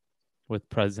with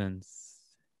presence,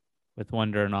 with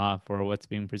wonder and awe for what's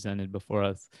being presented before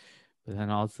us, but then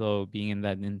also being in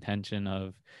that intention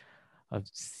of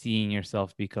seeing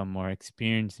yourself become more,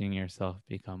 experiencing yourself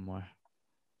become more.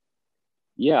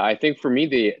 Yeah, I think for me,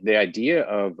 the idea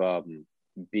of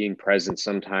being present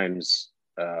sometimes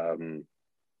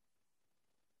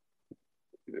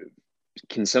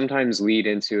can sometimes lead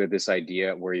into this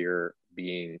idea where you're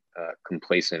being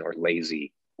complacent or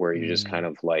lazy, where you're just kind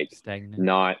of like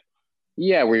stagnant.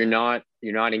 where you're not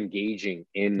engaging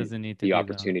in the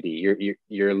opportunity.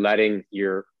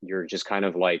 You're just kind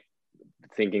of like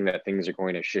thinking that things are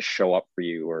going to just show up for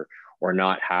you, or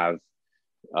not have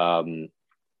an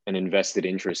invested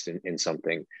interest in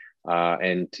something.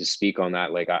 And to speak on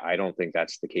that, like, I don't think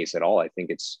that's the case at all. I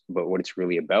think but what it's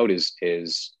really about is,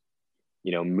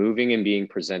 moving and being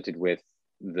presented with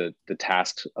the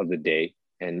tasks of the day,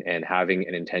 and having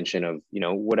an intention of,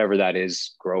 whatever that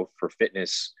is, growth for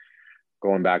fitness,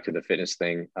 going back to the fitness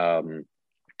thing.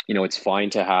 It's fine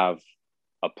to have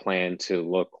a plan to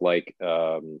look like,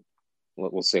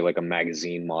 we'll say, like a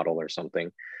magazine model or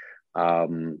something.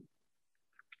 But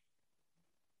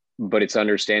it's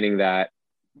understanding that,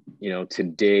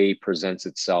 today presents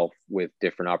itself with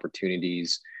different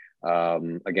opportunities.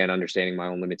 Again, understanding my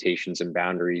own limitations and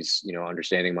boundaries,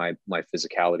 understanding my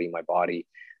physicality, my body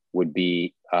would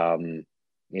be,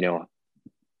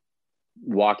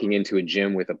 walking into a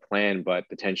gym with a plan, but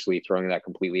potentially throwing that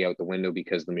completely out the window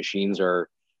because the machines are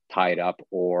tied up,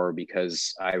 or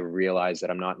because I realize that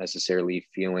I'm not necessarily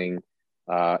feeling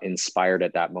inspired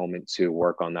at that moment to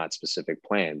work on that specific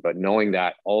plan. But knowing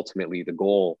that ultimately the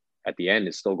goal at the end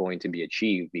is still going to be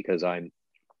achieved, because I'm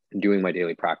doing my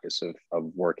daily practice of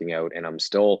working out, and I'm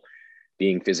still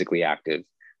being physically active,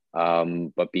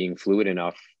 but being fluid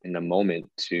enough in the moment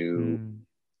to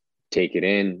take it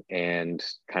in and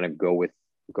kind of go with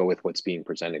what's being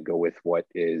presented, go with what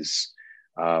is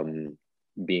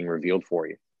being revealed for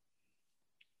you.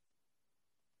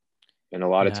 And a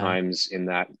lot of times in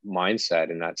that mindset,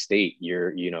 in that state,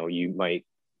 you might,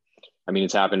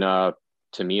 it's happened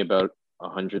to me about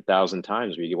 100,000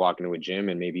 times, where you walk into a gym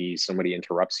and maybe somebody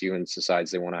interrupts you and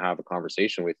decides they want to have a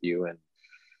conversation with you.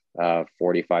 And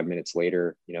 45 minutes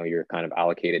later, your kind of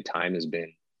allocated time has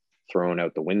been thrown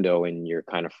out the window, and you're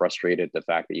kind of frustrated at the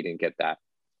fact that you didn't get that,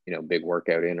 big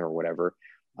workout in or whatever.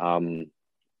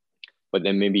 But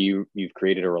then maybe you've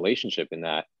created a relationship in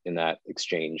that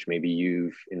exchange. Maybe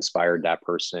you've inspired that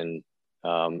person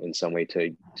in some way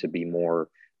to be more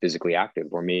physically active,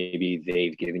 or maybe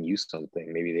they've given you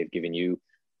something. Maybe they've given you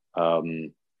a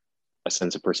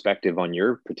sense of perspective on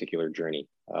your particular journey,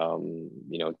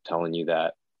 telling you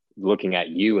that, looking at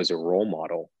you as a role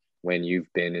model when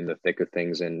you've been in the thick of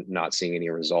things and not seeing any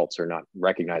results, or not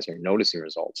recognizing or noticing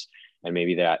results. And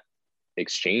maybe that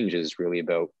exchange is really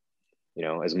about,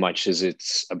 as much as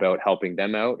it's about helping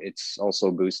them out, it's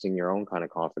also boosting your own kind of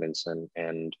confidence.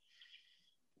 And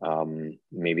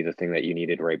maybe the thing that you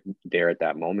needed right there at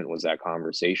that moment was that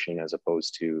conversation, as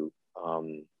opposed to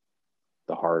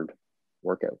the hard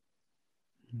workout.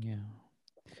 Yeah.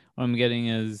 What I'm getting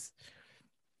is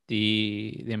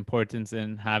the importance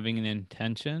in having an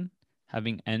intention,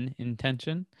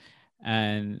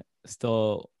 and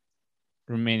still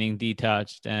remaining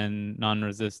detached and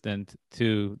non-resistant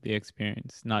to the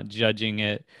experience, not judging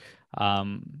it,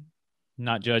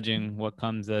 not judging what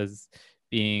comes as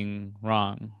being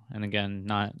wrong. And again,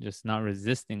 not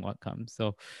resisting what comes.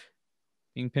 So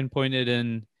being pinpointed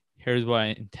in, here's what I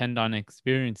intend on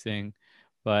experiencing,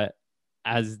 but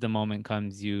as the moment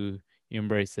comes, you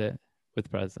embrace it with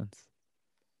presence.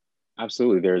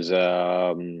 Absolutely. There's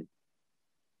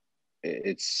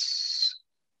it's,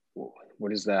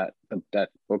 what is that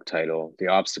book title? The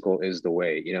Obstacle is the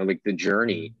Way. Like, the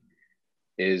journey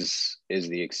is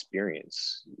the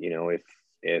experience. If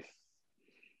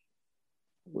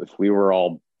we were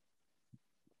all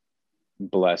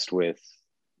blessed with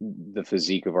the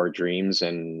physique of our dreams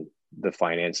and the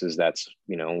finances, that's,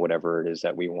 whatever it is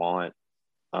that we want,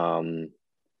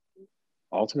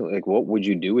 ultimately, like, what would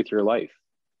you do with your life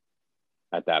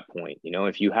at that point?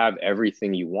 If you have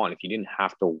everything you want, if you didn't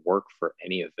have to work for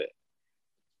any of it,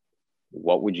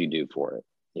 what would you do for it?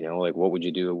 Like, what would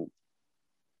you do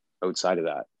outside of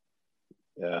that?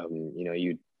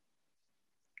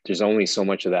 There's only so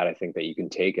much of that, I think, that you can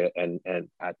take it, and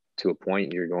to a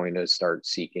point, you're going to start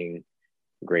seeking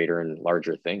greater and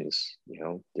larger things.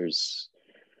 There's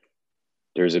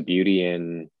a beauty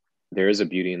in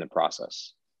the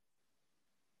process.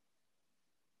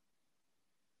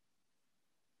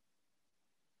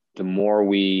 The more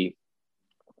we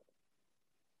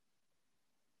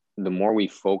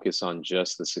focus on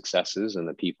just the successes and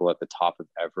the people at the top of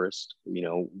Everest,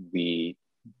 we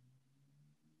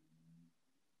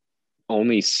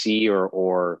only see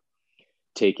or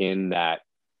take in that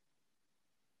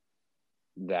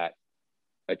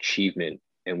achievement,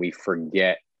 and we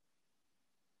forget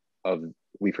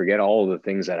all of the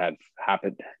things that have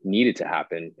needed to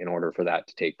happen in order for that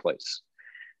to take place.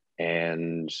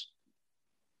 And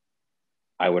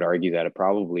I would argue that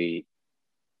probably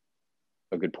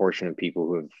a good portion of people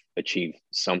who have achieved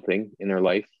something in their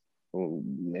life,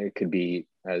 it could be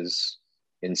as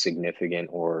insignificant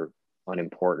or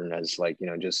unimportant as, like,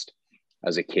 just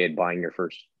as a kid buying your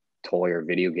first toy or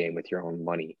video game with your own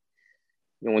money.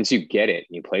 Once you get it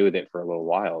and you play with it for a little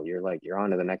while, you're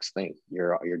on to the next thing.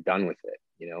 You're done with it.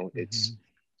 You know, Mm-hmm.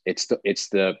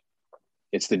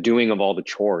 it's the doing of all the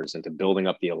chores and to building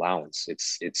up the allowance.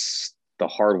 It's the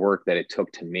hard work that it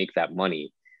took to make that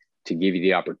money, to give you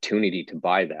the opportunity to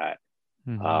buy that.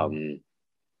 Mm-hmm. Um,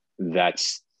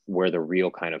 that's where the real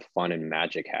kind of fun and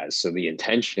magic has. So the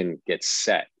intention gets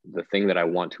set. The thing that I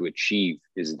want to achieve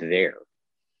is there.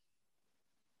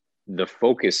 The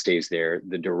focus stays there.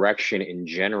 The direction in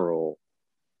general,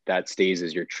 that stays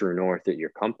as your true north at your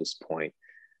compass point.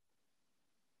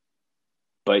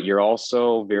 But you're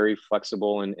also very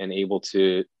flexible and able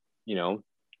to, you know,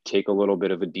 take a little bit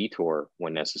of a detour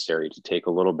when necessary, to take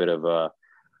a little bit of a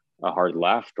hard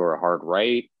left or a hard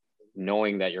right,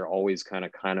 knowing that you're always kind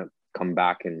of come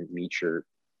back and meet your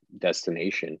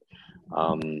destination.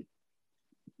 Um,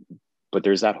 but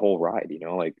there's that whole ride, you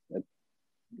know, like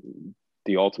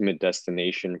the ultimate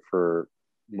destination for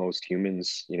most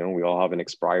humans, you know, we all have an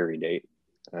expiry date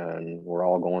and we're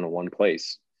all going to one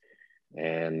place.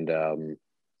 And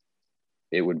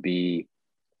it would be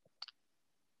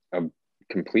a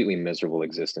completely miserable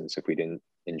existence if we didn't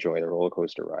enjoy the roller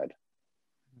coaster ride.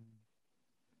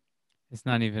 It's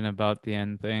not even about the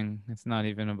end thing. It's not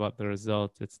even about the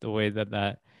result. It's the way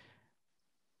that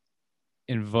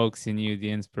invokes in you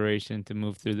the inspiration to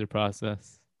move through the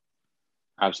process.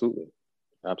 Absolutely.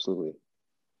 Absolutely.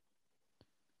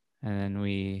 And then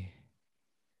we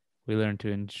learn to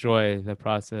enjoy the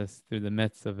process through the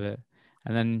midst of it.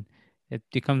 And then it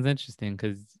becomes interesting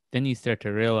because then you start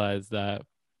to realize that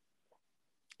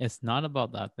it's not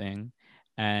about that thing,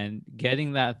 and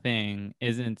getting that thing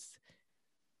isn't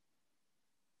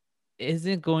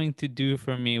going to do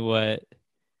for me what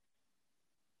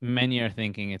many are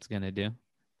thinking it's going to do.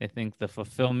 They think the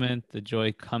fulfillment, the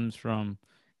joy comes from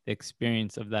the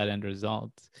experience of that end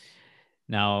result.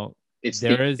 Now, It's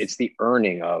the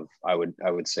earning of, I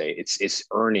would say it's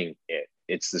earning it.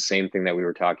 It's the same thing that we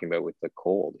were talking about with the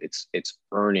cold. It's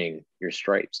earning your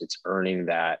stripes. It's earning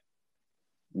that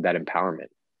empowerment.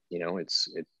 You know,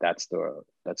 that's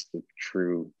the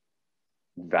true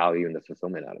value and the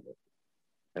fulfillment out of it.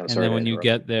 And I'm and sorry then to when you interrupt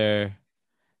you. get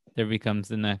there becomes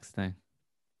the next thing.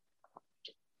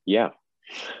 Yeah.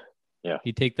 Yeah.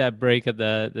 You take that break at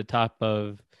the top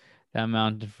of that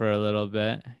mountain for a little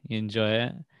bit. You enjoy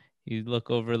it. You look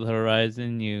over the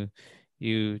horizon.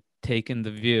 You take in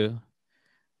the view,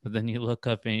 but then you look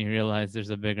up and you realize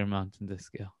there's a bigger mountain to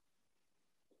scale.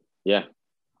 Yeah.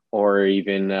 Or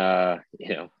even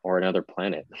you know, or another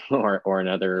planet, or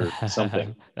another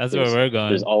something. That's where we're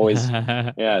There's going. always,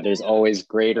 yeah, there's always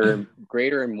greater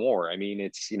and more. I mean,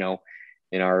 it's, you know,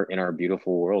 in our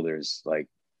beautiful world, there's like,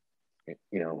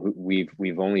 you know,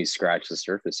 we've only scratched the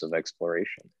surface of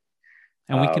exploration.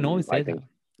 And we can always I say that. think,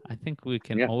 I think we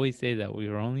can yeah, always say that we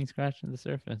were only scratching the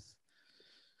surface.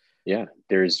 yeah,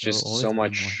 there's There will just always so be more.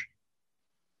 much.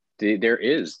 There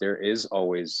is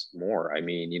always more. I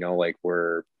mean, you know, like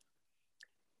we're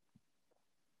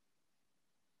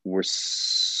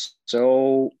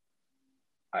so,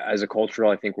 as a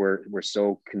cultural, I think we're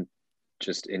so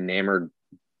just enamored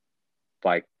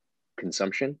by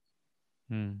consumption,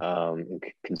 Hmm. and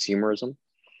consumerism,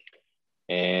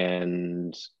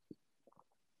 and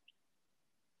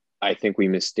I think we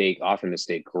often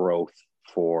mistake growth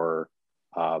for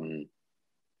um,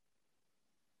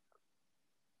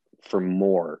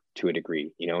 more to a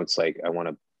degree. You know, it's like, I want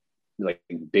a like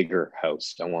bigger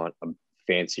house, I want a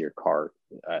fancier car,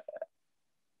 uh,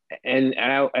 and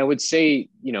I would say,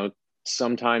 you know,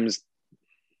 sometimes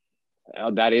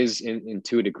that is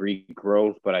to a degree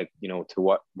growth, but you know, to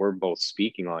what we're both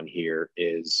speaking on here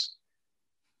is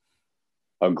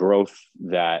a growth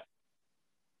that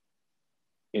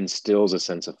instills a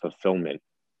sense of fulfillment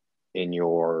in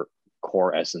your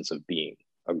core essence of being,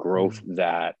 a growth Hmm.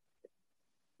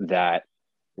 that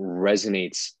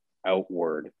resonates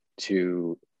outward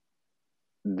to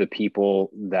the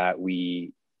people that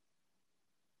we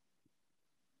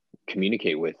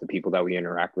communicate with, the people that we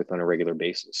interact with on a regular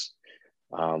basis.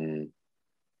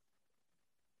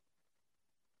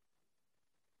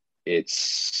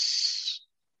 It's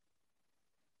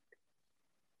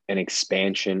an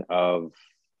expansion of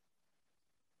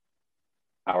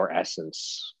our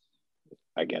essence,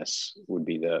 I guess, would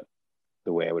be the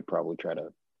way I would probably try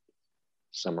to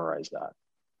summarize that.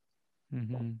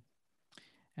 Mm-hmm.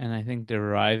 And I think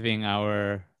deriving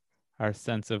our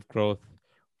sense of growth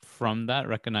from that,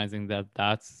 recognizing that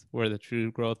that's where the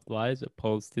true growth lies,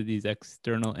 opposed to these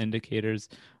external indicators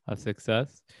of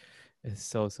success, is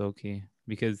so key.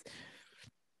 Because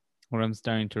what I'm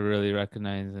starting to really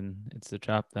recognize, and it's a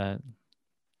trap that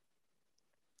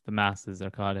the masses are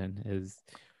caught in, is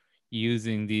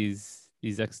using these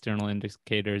external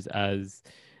indicators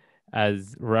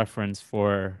as reference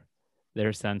for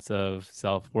their sense of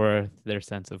self-worth, their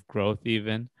sense of growth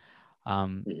even.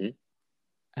 Mm-hmm.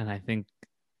 And I think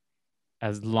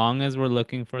as long as we're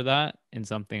looking for that in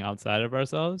something outside of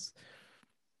ourselves,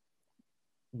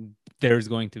 there's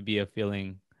going to be a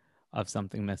feeling of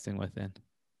something missing within.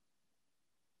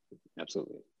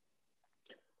 Absolutely.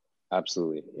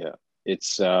 Absolutely. Yeah.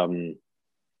 It's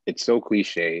so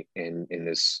cliche in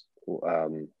this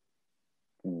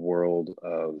world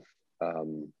of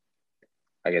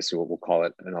I guess we'll call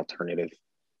it an alternative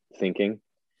thinking.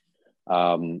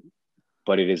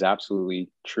 But it is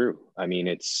absolutely true. I mean,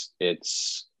 it's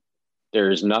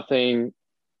there's nothing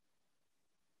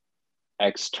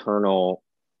external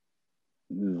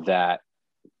that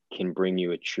can bring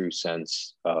you a true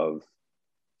sense of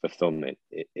fulfillment.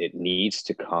 It needs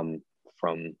to come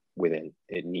from within.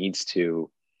 It needs to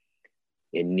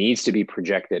be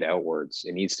projected outwards.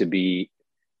 It needs to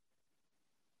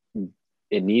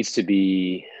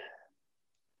be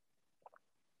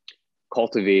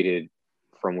cultivated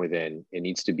from within. It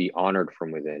needs to be honored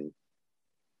from within,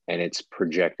 and it's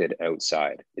projected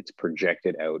outside. It's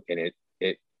projected out, and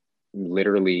it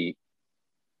literally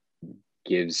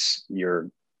gives your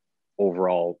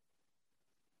overall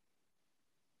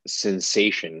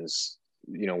sensations,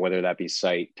 whether that be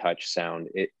sight, touch, sound.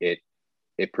 It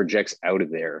projects out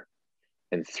of there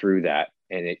and through that,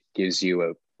 and it gives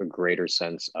you a greater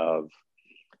sense of,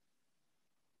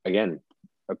 again,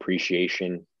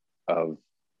 appreciation, of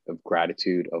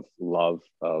gratitude, of love,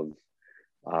 um,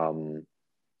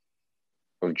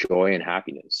 of joy and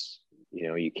happiness.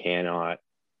 You cannot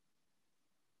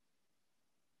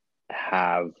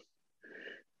have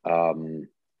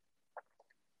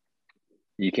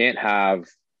you can't have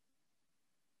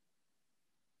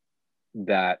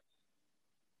that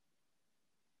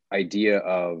idea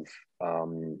of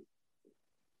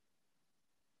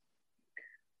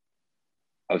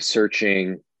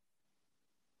searching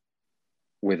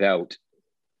without.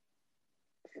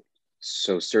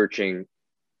 So searching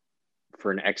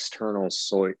for an external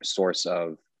source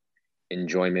of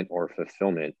enjoyment or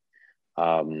fulfillment,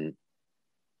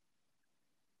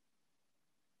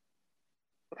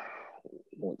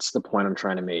 what's the point I'm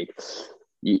trying to make?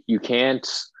 You can't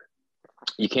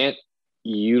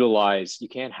utilize, you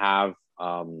can't have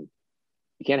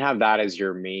that as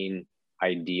your main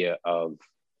idea of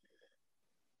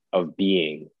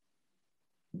being,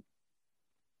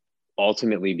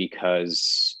 ultimately,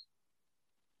 because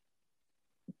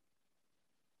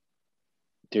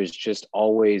there's just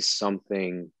always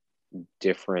something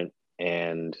different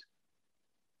and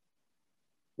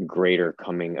greater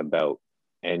coming about,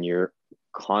 and you're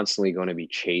constantly going to be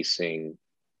chasing.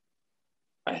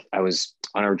 I was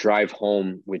on our drive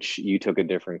home, which you took a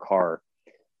different car.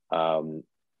 One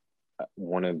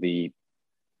of the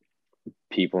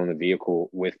people in the vehicle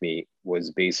with me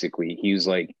was basically, he was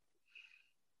like,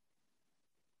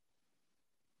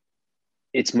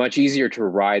 it's much easier to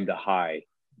ride the high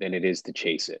than it is to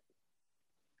chase it.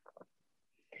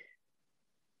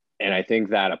 And I think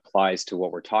that applies to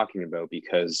what we're talking about,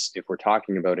 because if we're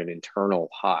talking about an internal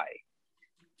high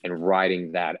and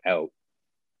riding that out,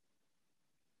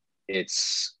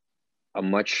 it's a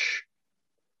much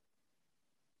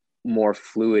more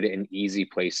fluid and easy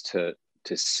place to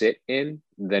sit in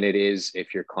than it is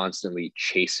if you're constantly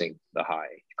chasing the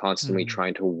high, constantly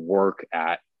trying to work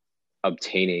at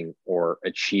obtaining or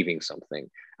achieving something,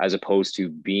 as opposed to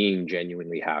being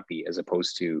genuinely happy, as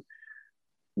opposed to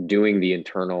doing the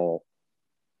internal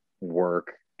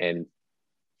work and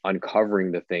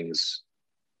uncovering the things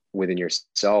within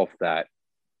yourself that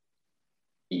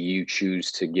you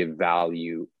choose to give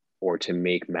value or to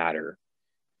make matter,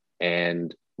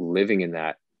 and living in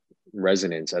that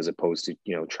resonance, as opposed to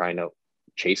trying to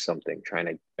chase something, trying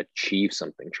to achieve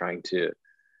something, trying to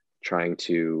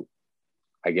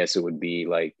I guess it would be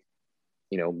like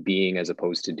being as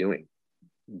opposed to doing.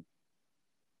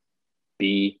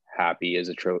 Be happy as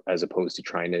opposed to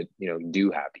trying to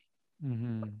do happy.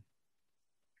 Mm-hmm.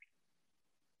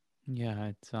 Yeah,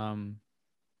 it's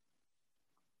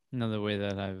another way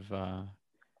that I've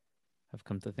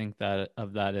come to think that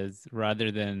of that is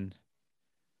rather than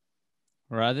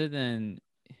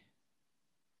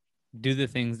do the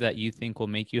things that you think will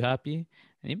make you happy,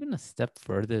 and even a step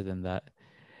further than that,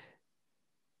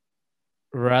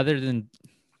 rather than,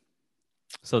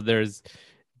 so there's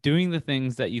doing the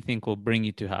things that you think will bring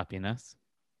you to happiness,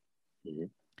 Mm-hmm.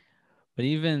 but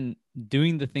even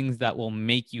doing the things that will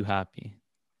make you happy,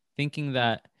 thinking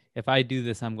that if I do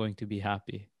this, I'm going to be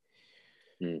happy.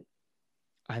 Mm.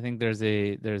 I think there's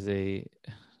a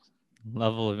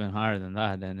level even higher than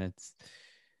that, and it's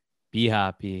be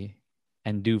happy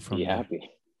and do Be from there. happy.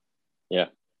 Yeah.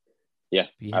 Yeah,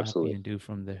 Be happy absolutely. and do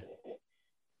from there.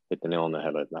 Hit the nail on the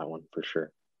head with that one for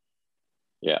sure.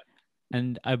 Yeah.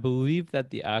 And I believe that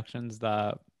the actions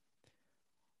that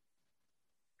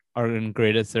are in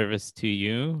greatest service to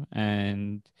you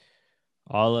and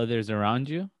all others around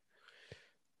you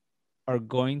are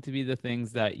going to be the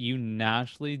things that you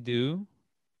naturally do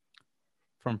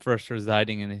from first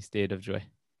residing in a state of joy.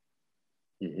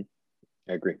 Hmm.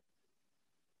 I agree.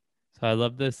 So I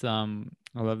love this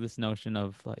notion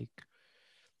of like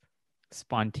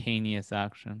spontaneous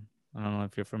action. I don't know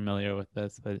if you're familiar with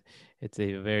this, but it's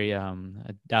a very a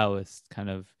Taoist kind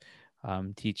of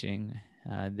teaching.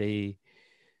 They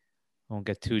won't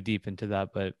get too deep into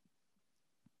that, but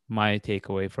my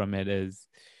takeaway from it is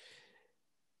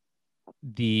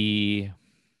the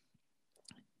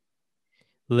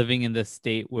living in this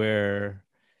state where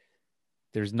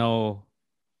there's no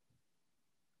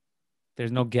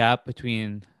there's no gap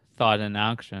between thought and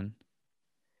action,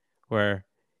 where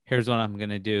here's what I'm going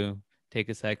to do, take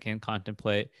a second,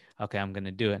 contemplate, okay, I'm going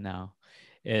to do it now.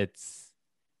 It's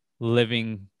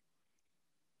living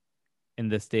in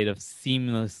the state of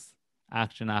seamless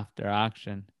action after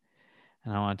action.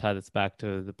 And I want to tie this back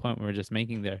to the point we were just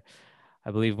making there.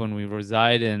 I believe when we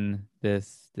reside in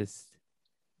this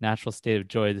natural state of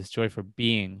joy, this joy for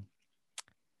being,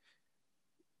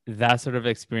 that sort of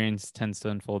experience tends to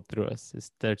unfold through us. It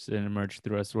starts to emerge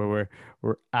through us, where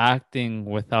we're acting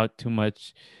without too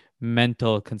much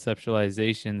mental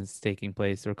conceptualizations taking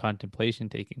place or contemplation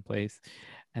taking place,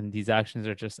 and these actions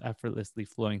are just effortlessly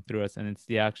flowing through us. And it's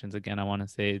the actions, again, I want to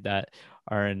say, that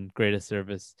are in greatest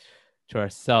service to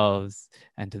ourselves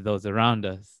and to those around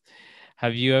us.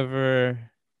 Have you ever,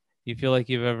 you feel like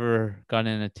you've ever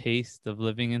gotten a taste of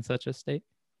living in such a state?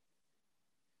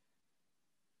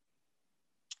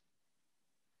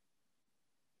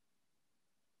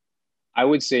 I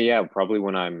would say, yeah, probably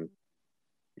when I'm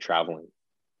traveling.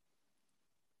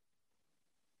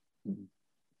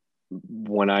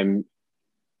 When I'm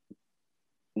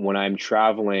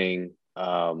traveling,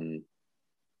 and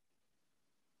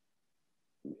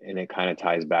it kind of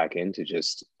ties back into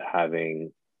just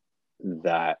having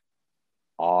that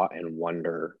awe and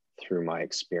wonder through my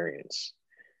experience.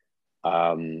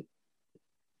 Um,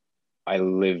 I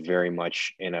live very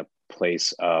much in a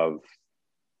place of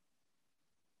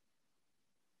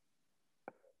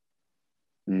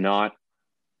not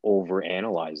over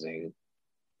analyzing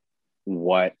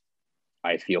what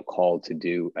I feel called to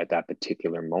do at that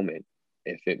particular moment.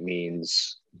 If it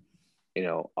means,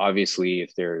 obviously,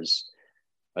 if there's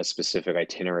a specific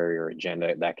itinerary or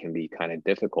agenda, that can be kind of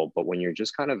difficult. But when you're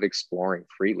just kind of exploring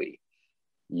freely,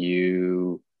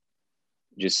 you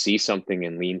just see something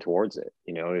and lean towards it.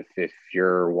 If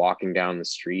you're walking down the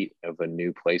street of a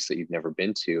new place that you've never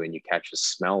been to and you catch a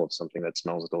smell of something that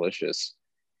smells delicious,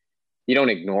 you don't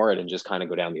ignore it and just kind of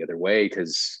go down the other way,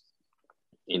 because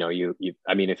I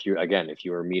mean, if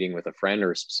you were meeting with a friend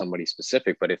or somebody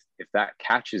specific, but if that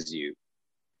catches you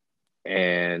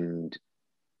and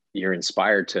you're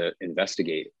inspired to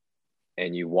investigate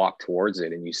and you walk towards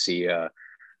it and you see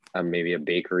maybe a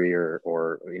bakery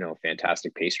or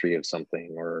fantastic pastry of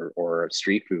something, or a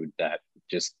street food that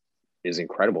just is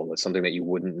incredible, it's something that you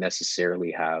wouldn't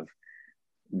necessarily have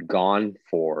gone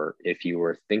for if you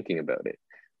were thinking about it,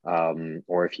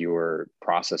 or if you were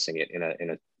processing it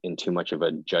in too much of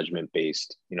a judgment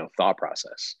based thought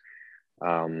process.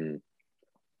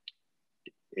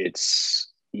 It's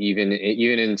even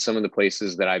in some of the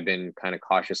places that I've been kind of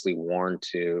cautiously warned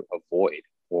to avoid,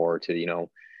 or to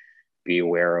be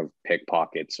aware of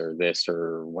pickpockets or this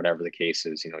or whatever the case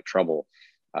is, trouble.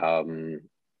 um,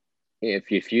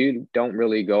 if you don't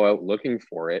really go out looking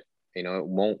for it, it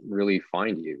won't really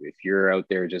find you. If you're out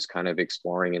there just kind of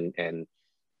exploring and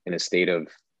in a state of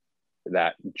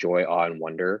that joy, awe, and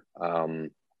wonder, and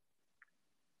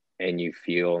you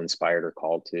feel inspired or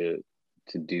called to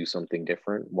do something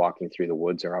different, walking through the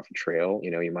woods or off a trail,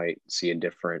 you might see a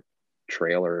different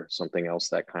trail or something else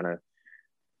that kind of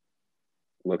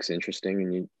looks interesting,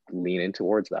 and you lean in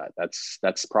towards that.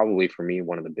 That's probably for me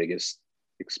one of the biggest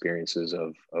experiences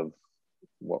of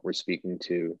what we're speaking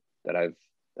to that I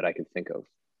can think of.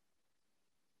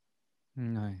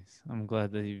 Nice. I'm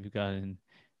glad that you've gotten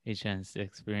a chance to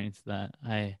experience that.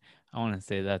 I want to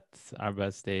say that's our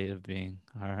best state of being,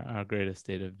 our greatest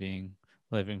state of being,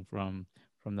 living from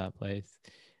that place.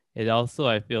 It also,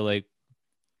 I feel like,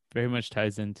 very much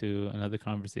ties into another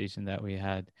conversation that we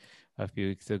had a few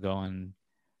weeks ago, and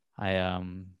I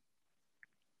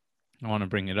want to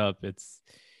bring it up.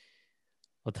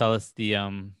 Well, tell us the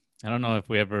I don't know if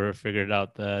we ever figured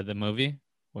out the movie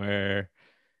where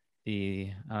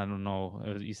I don't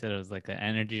know, you said it was like an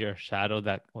energy or shadow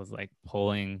that was like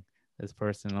pulling this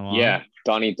person along. Yeah,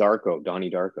 Donnie Darko.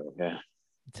 Yeah.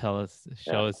 Tell us,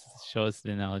 show us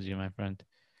the analogy, my friend.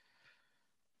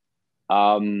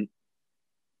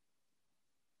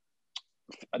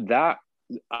 That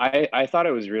I thought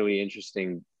it was really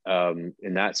interesting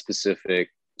in that specific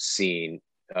scene.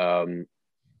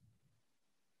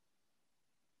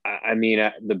 I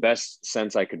mean, the best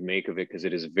sense I could make of it, because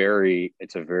it's a very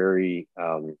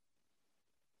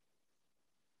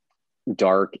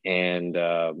dark and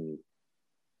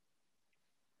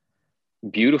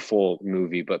beautiful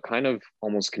movie, but kind of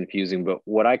almost confusing. But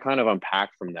what I kind of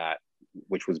unpacked from that,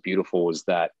 which was beautiful, was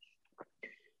that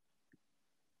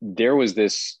there was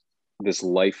this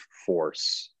life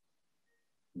force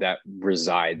that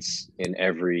resides in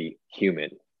every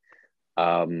human.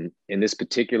 In this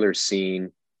particular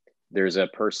scene, there's a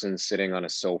person sitting on a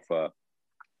sofa,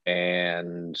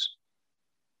 and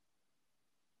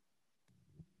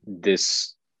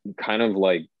this kind of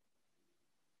like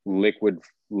liquid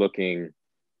looking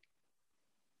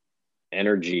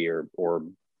energy or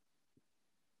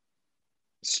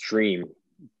stream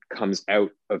comes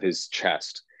out of his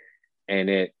chest, and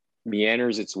it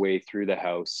meanders its way through the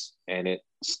house, and it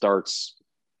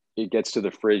gets to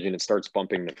the fridge, and it starts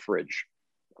bumping the fridge.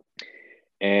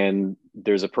 And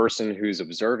there's a person who's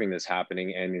observing this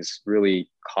happening and is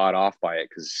really caught off by it,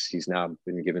 because he's now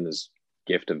been given this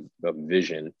gift of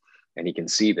vision, and he can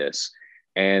see this.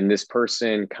 And this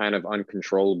person kind of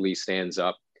uncontrollably stands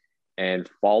up and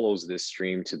follows this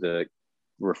stream to the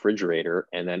refrigerator,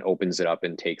 and then opens it up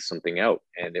and takes something out.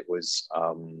 And it was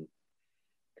how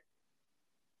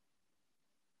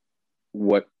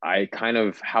I kind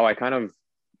of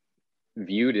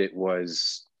viewed it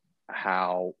was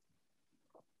how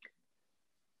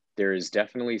there is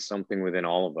definitely something within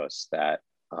all of us that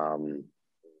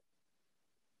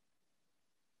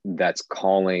that's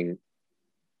calling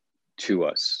to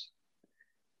us.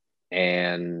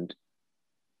 And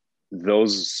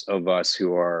those of us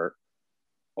who are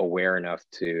aware enough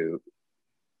to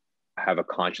have a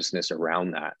consciousness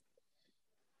around that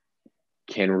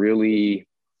can really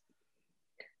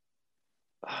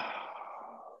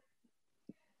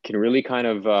kind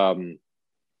of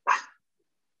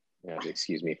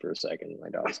excuse me for a second, my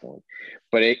dog's going,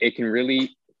 but it can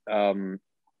really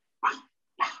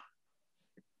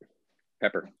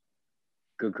Pepper,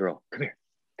 good girl, come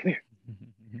here.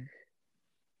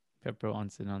 Pepper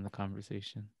wants in on the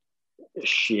conversation.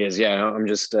 She is. Yeah, I'm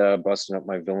just busting up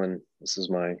my villain. This is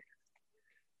my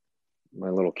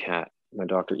little cat, my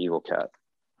Dr. Evil cat.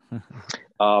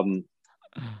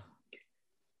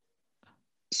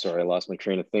 Sorry, I lost my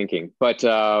train of thinking. But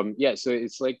so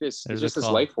it's like this. It's just this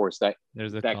life force that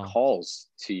calls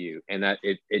to you, and that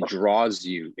it draws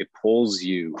you, it pulls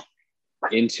you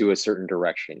into a certain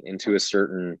direction, into a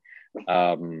certain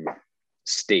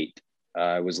state.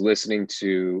 I was listening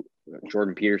to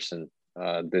Jordan Peterson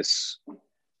this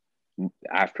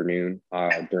afternoon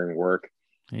during work,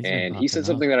 and he said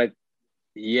something that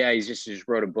he just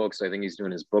wrote a book, so I think he's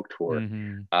doing his book tour.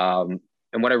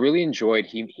 And what I really enjoyed,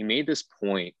 he made this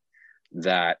point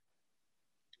that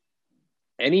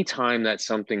anytime that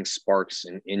something sparks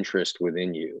an interest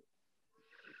within you,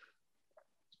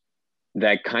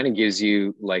 that kind of gives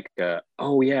you like,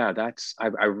 oh yeah,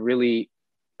 I really,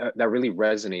 that really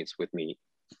resonates with me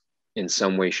in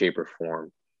some way, shape, or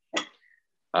form.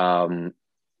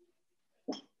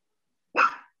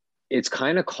 It's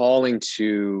kind of calling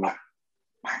to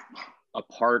a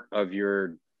part of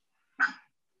your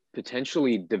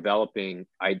potentially developing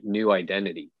new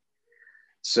identity.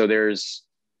 So there's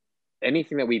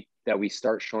anything that we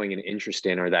start showing an interest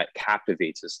in, or that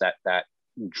captivates us, that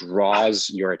draws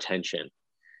your attention.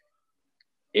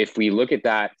 If we look at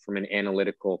that from an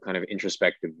analytical kind of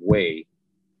introspective way,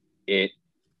 it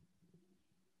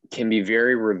can be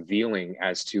very revealing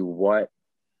as to what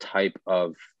type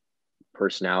of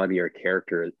personality or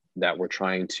character that we're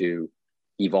trying to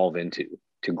evolve into,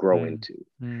 to grow into.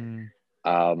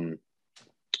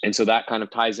 And so that kind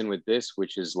of ties in with this,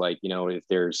 which is like, if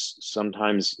there's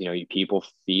sometimes, people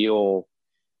feel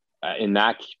in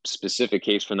that specific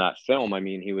case from that film, I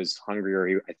mean, he was hungry,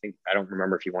 or I don't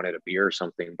remember if he wanted a beer or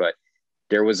something, but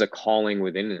there was a calling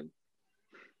within him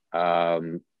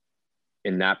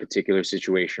in that particular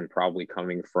situation, probably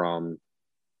coming from,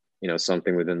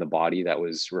 something within the body that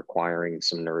was requiring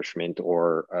some nourishment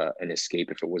or an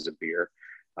escape if it was a beer.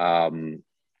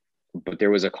 But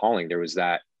there was a calling, there was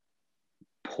that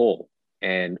pull,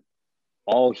 and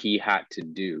all he had to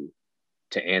do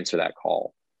to answer that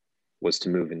call was to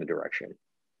move in the direction,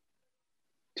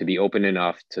 to be open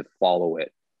enough to follow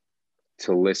it,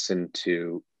 to listen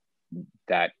to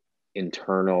that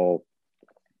internal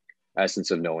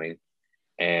essence of knowing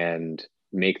and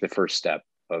make the first step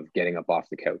of getting up off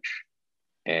the couch.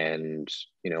 And,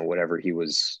 whatever he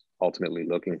was ultimately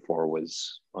looking for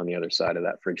was on the other side of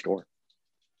that fridge door.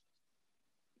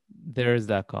 There is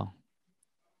that call.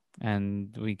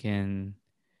 And we can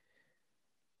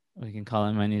call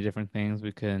it many different things.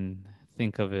 We can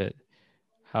think of it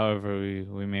however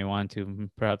we may want to.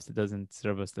 Perhaps it doesn't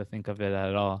serve us to think of it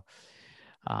at all.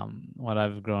 What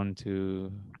I've grown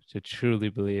to truly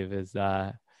believe is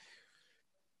that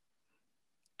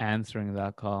answering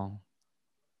that call,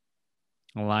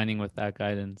 aligning with that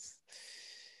guidance,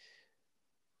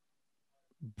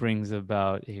 brings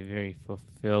about a very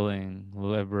fulfilling,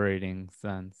 liberating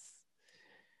sense.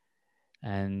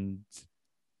 And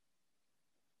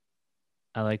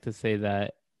I like to say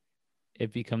that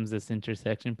it becomes this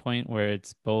intersection point where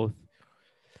it's both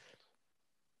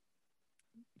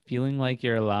feeling like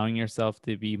you're allowing yourself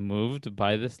to be moved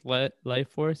by this life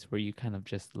force, where you kind of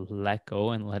just let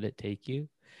go and let it take you.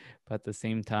 But at the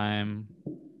same time,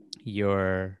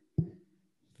 you're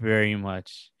very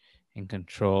much in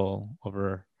control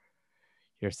over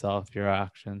yourself, your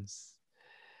actions.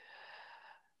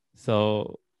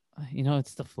 So,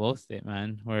 it's the flow state,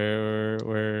 man, where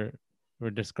we're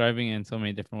describing it in so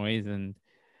many different ways. And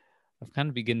I've kind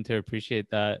of begun to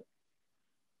appreciate that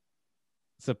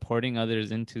supporting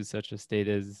others into such a state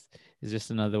is just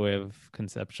another way of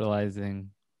conceptualizing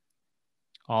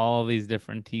all these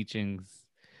different teachings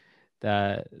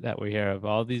that we hear of.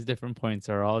 All these different points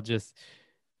are all just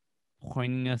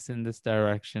pointing us in this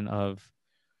direction of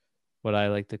what I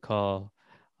like to call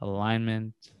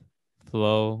alignment,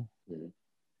 flow.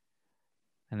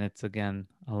 And it's, again,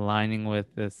 aligning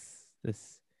with this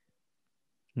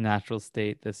natural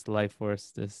state, this life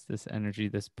force, this energy,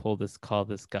 this pull, this call,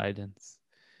 this guidance.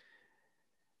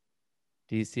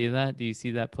 Do you see that? Do you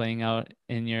see that playing out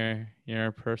in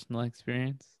your personal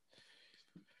experience?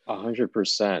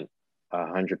 100%.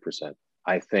 100%.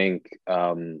 I think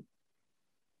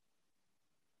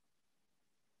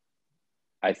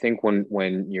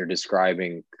when you're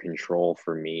describing control,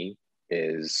 for me,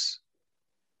 is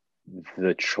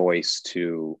the choice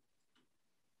to,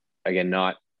 again,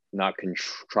 not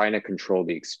trying to control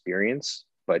the experience,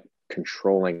 but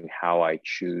controlling how I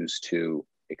choose to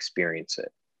experience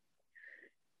it.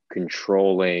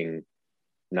 Controlling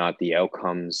not the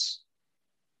outcomes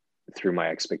through my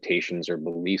expectations or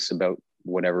beliefs about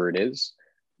whatever it is,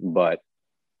 but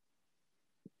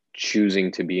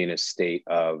choosing to be in a state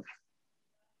of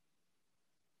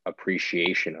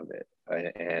appreciation of it,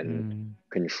 and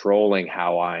controlling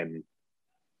how I'm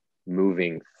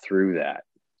moving through that,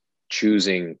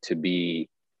 choosing to be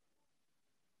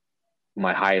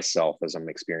my highest self as I'm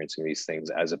experiencing these things,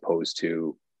 as opposed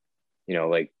to,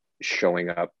 like showing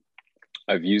up.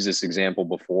 I've used this example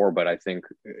before, but I think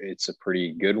it's a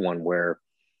pretty good one, where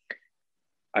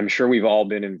I'm sure we've all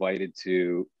been invited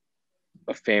to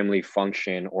a family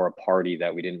function or a party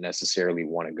that we didn't necessarily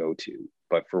want to go to,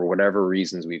 but for whatever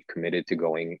reasons we've committed to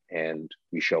going, and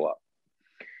we show up.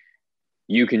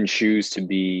 You can choose to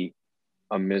be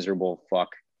a miserable fuck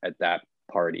at that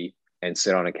party and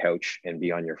sit on a couch and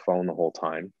be on your phone the whole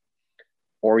time,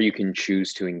 or you can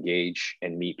choose to engage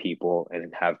and meet people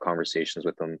and have conversations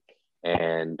with them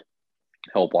and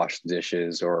help wash the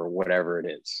dishes or whatever it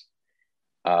is.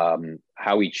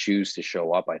 How we choose to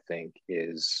show up, I think,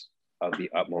 is of the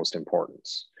utmost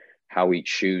importance. How we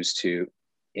choose to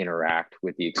interact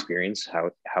with the experience,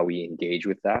 how we engage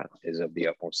with that, is of the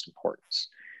utmost importance.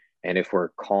 And if we're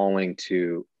calling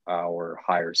to our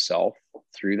higher self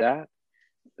through that,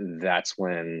 that's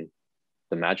when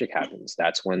the magic happens.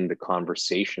 That's when the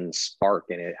conversations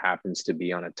spark, and it happens to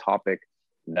be on a topic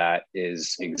that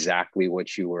is exactly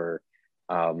what you were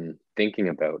thinking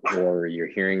about, or you're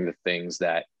hearing the things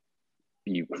that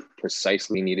you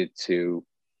precisely needed to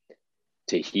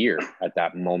hear at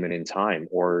that moment in time,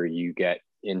 or you get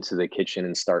into the kitchen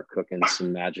and start cooking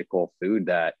some magical food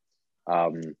that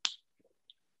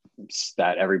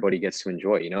that everybody gets to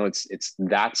enjoy.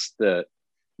 That's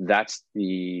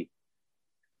the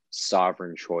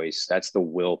sovereign choice. That's the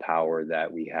willpower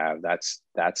that we have. That's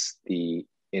the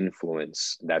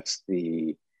influence. That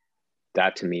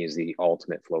to me is the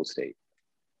ultimate flow state.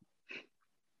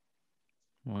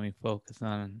 When we focus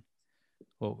on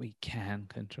what we can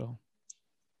control.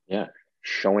 Yeah.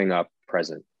 Showing up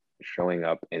present, showing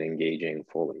up and engaging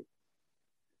fully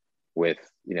with,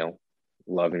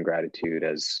 love and gratitude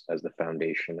as the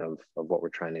foundation of what we're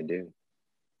trying to do.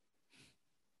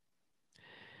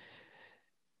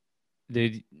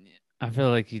 Dude, I feel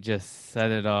like you just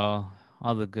said it all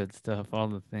all the good stuff, all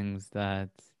the things that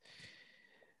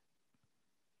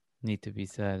need to be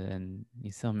said, and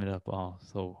you sum it up all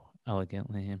so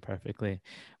elegantly and perfectly.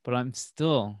 But I'm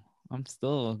still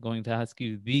going to ask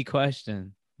you the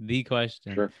question,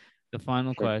 Sure, the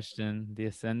final sure. question, the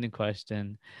ascending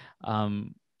question.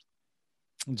 Um,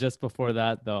 just before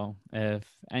that, though, if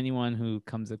anyone who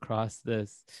comes across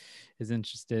this is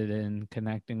interested in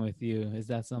connecting with you, is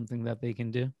that something that they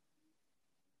can do?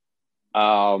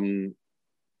 Um,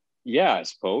 yeah, I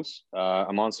suppose.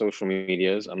 I'm on social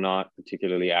medias. I'm not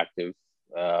particularly active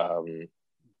um,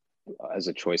 as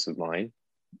a choice of mine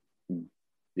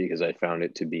because I found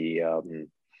it to be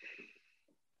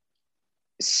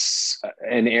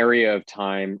an area of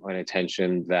time and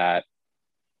attention that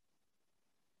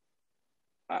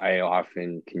I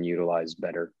often can utilize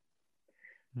better.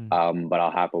 Hmm. But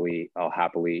I'll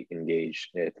happily engage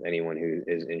if anyone who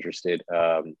is interested.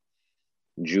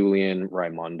 Julian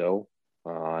Raimondo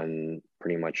on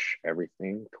pretty much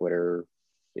everything: Twitter,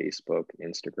 Facebook,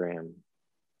 Instagram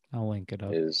I'll link it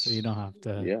up so you is, don't have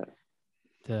yeah.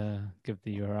 to give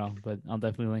the URL, but I'll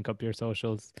definitely link up your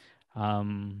socials.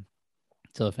 Um,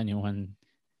 so if anyone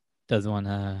does want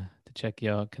to check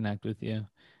you out, connect with you,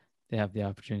 they have the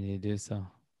opportunity to do so.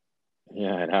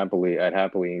 Yeah, I'd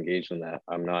happily engage in that.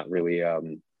 I'm not really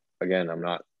again, I'm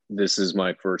not this is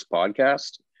my first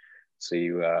podcast. So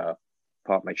you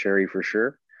pop my cherry for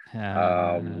sure.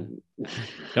 Um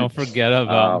Don't forget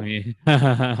about um me.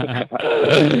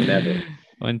 never,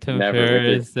 When Tim never. If it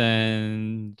Ferriss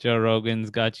and Joe Rogan's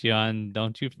got you on,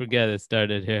 don't you forget it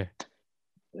started here.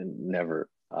 never.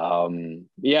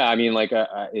 Yeah, I mean, like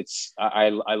I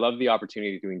love the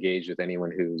opportunity to engage with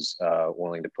anyone who's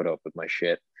willing to put up with my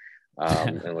shit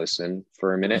and listen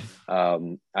for a minute.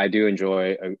 I do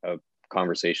enjoy a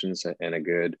conversations and a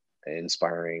good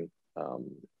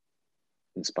um,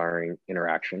 inspiring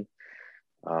interaction.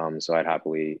 So I'd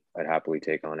happily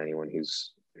take on anyone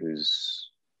who's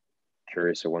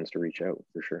curious or wants to reach out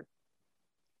for sure.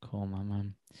 Cool, my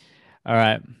man. All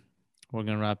right, we're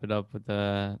gonna wrap it up with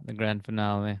the grand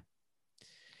finale.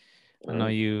 I All know right.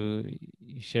 you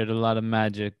shared a lot of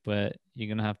magic, but you're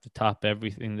gonna have to top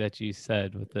everything that you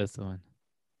said with this one.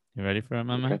 You ready for it,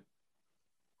 my man? Okay.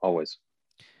 Always.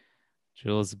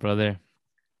 Jules, brother,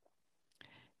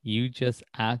 you just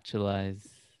actualize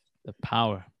the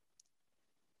power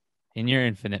in your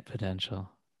infinite potential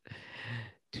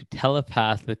to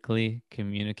telepathically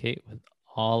communicate with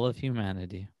all of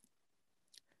humanity.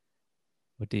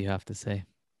 What do you have to say?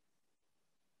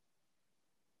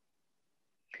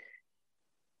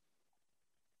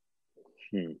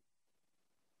 Hmm.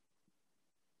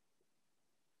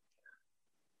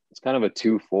 It's kind of a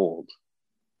twofold.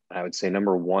 I would say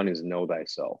number one is know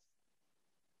thyself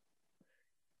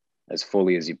as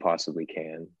fully as you possibly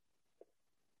can.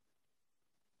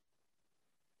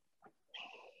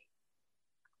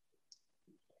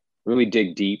 Really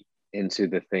dig deep into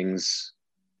the things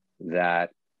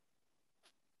that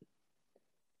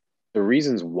the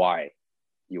reasons why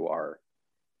you are,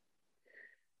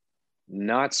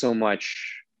 not so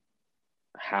much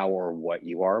how or what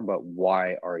you are, but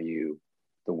why are you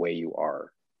the way you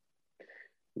are.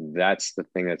 That's the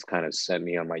thing that's kind of set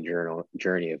me on my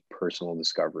journey of personal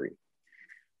discovery.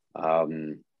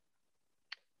 Um,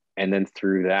 and then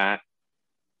through that,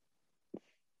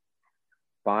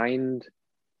 find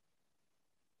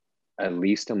at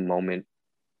least a moment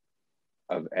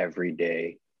of every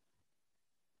day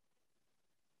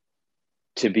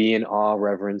to be in awe,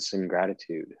 reverence, and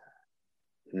gratitude.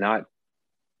 Not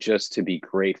just to be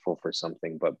grateful for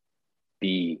something, but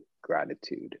be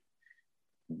gratitude,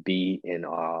 be in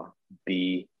awe,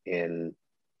 be in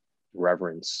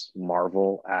reverence,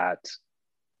 marvel at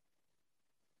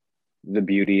the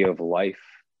beauty of life,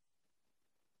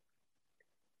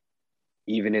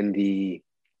 even in the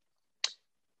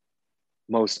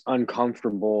most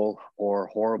uncomfortable or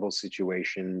horrible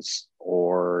situations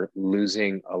or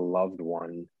losing a loved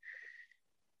one.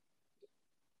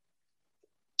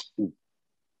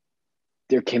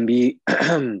 There can be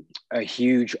a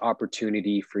huge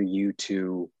opportunity for you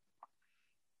to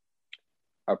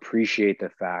appreciate the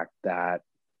fact that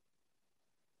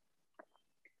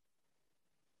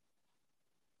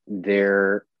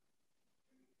there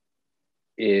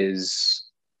is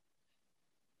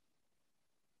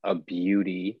a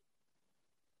beauty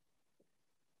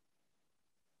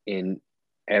in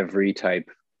every type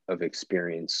of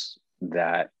experience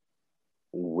that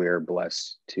we're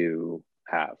blessed to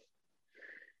have.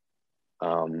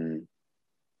 Um,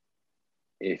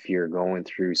 if you're going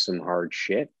through some hard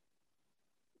shit,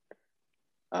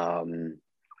 um,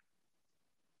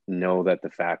 know that the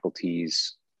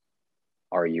faculties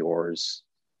are yours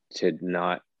to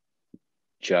not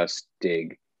just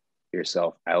dig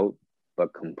yourself out,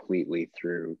 but completely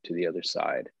through to the other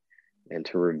side, and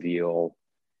to reveal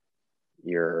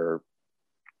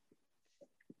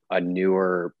a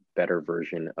newer, better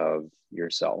version of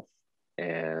yourself,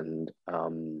 and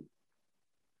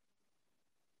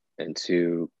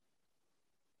to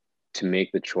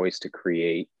make the choice to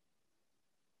create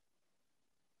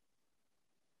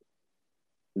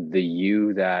the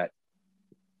you that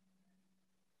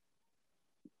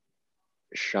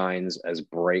shines as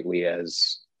brightly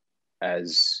as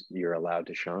you're allowed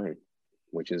to shine,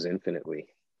 which is infinitely.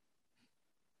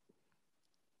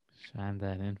 Shine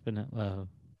that infinite love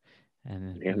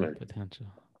and Yeah, infinite man. potential.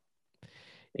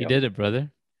 You Yep. did it,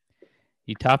 brother.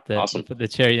 You topped it. Awesome. You put the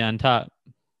cherry on top.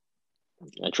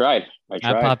 I tried. I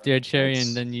popped your cherry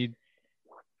and then you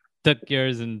took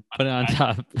yours and put it on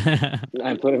top.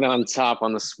 I put it on top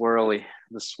on the swirly,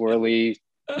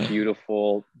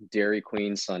 beautiful Dairy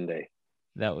Queen sundae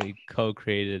that we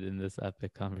co-created in this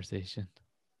epic conversation.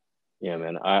 Yeah,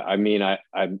 man.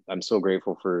 I'm so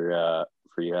grateful for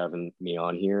you having me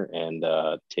on here and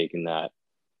taking that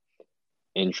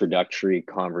introductory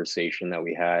conversation that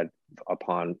we had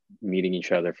upon meeting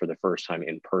each other for the first time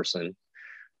in person,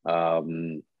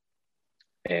 and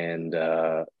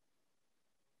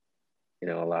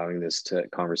allowing this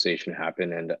conversation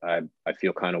happen. And I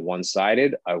feel kind of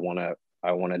one-sided. I want to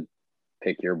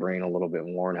pick your brain a little bit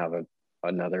more and have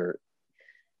another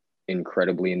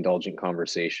incredibly indulgent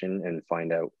conversation and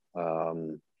find out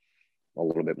a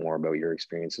little bit more about your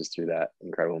experiences through that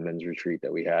incredible men's retreat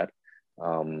that we had.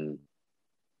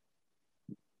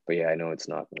 But yeah, I know it's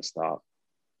not going to stop.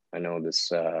 I know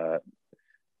this.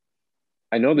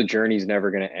 I know the journey's never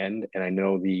going to end, and I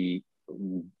know the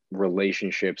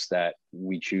relationships that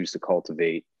we choose to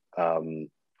cultivate have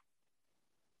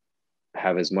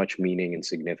as much meaning and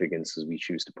significance as we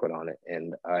choose to put on it.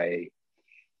 And I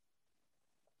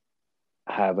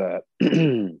have an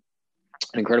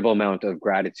incredible amount of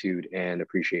gratitude and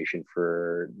appreciation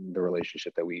for the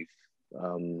relationship that we've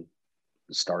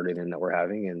started and that we're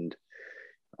having. And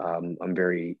I'm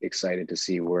very excited to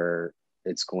see where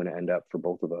it's going to end up for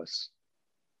both of us.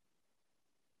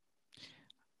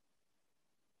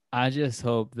 I just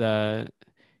hope that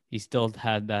you still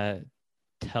had that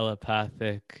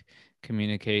telepathic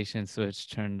communication switch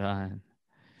turned on,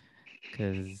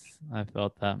 because I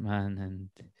felt that, man, and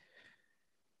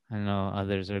I know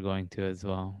others are going to as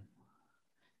well.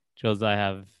 Jules, I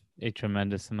have a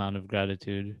tremendous amount of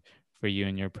gratitude for you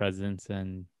and your presence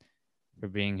and for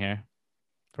being here,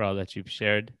 for all that you've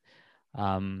shared.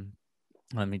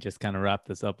 Let me just kind of wrap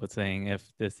this up with saying,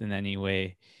 if this in any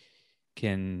way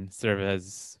can serve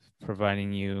as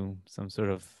providing you some sort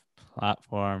of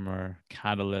platform or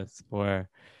catalyst for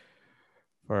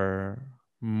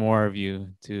more of you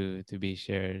to be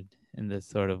shared in this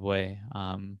sort of way,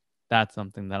 that's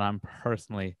something that I'm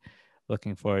personally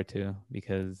looking forward to,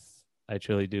 because I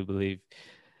truly do believe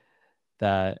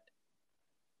that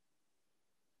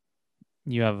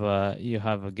you have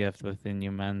a gift within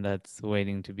you, man, that's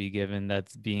waiting to be given,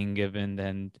 that's being given,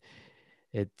 and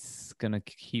it's gonna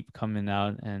keep coming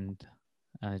out. And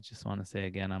I just want to say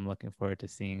again, I'm looking forward to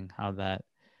seeing how that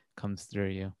comes through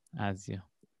you as you.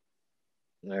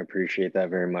 I appreciate that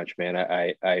very much, man.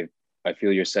 I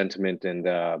feel your sentiment, and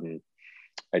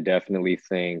I definitely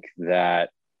think that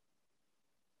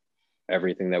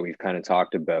everything that we've kind of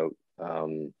talked about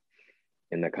in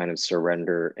the kind of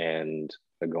surrender and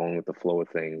the going with the flow of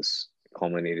things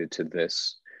culminated to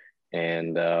this.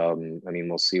 And I mean,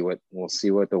 we'll see what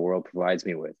the world provides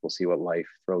me with. We'll see what life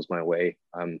throws my way.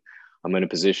 I'm in a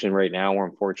position right now where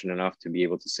I'm fortunate enough to be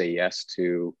able to say yes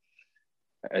to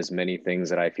as many things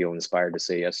that I feel inspired to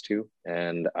say yes to,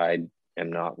 and I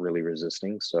am not really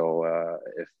resisting. So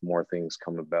if more things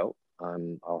come about,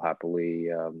 I'll happily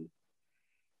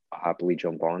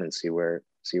jump on and see where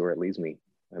it leads me.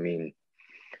 I mean,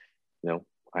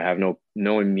 I have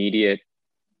no immediate.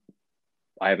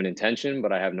 I have an intention,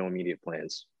 but I have no immediate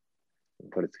plans.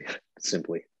 Put it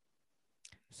simply.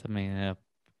 Summing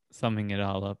it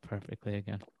all up perfectly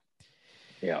again.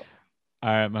 Yeah.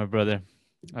 All right, my brother.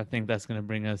 I think that's going to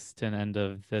bring us to an end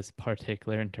of this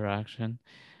particular interaction.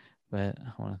 But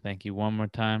I want to thank you one more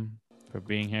time for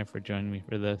being here, for joining me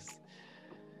for this.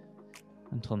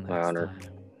 Until next My honor. time.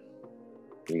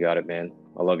 You got it, man.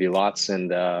 I love you lots, and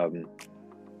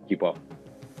keep up.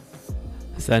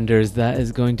 Senders, that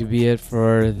is going to be it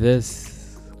for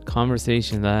this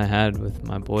conversation that I had with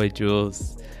my boy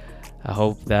Jules. I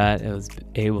hope that it was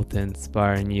able to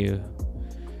inspire in you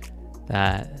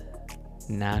that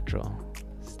natural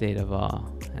state of awe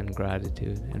and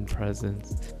gratitude and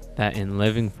presence that in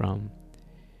living from,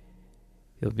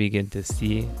 you'll begin to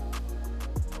see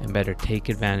and better take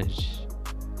advantage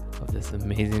of this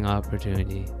amazing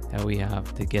opportunity that we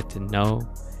have to get to know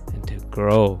and to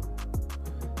grow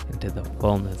into the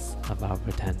fullness of our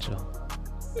potential.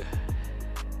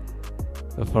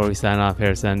 Before we sign off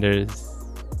here, Senders,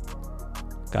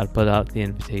 gotta put out the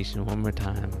invitation one more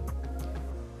time.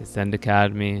 The Ascend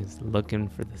Academy is looking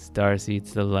for the star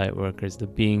seeds, the light workers, the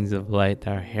beings of light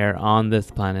that are here on this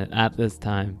planet at this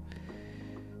time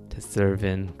to serve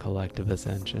in collective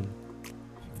ascension.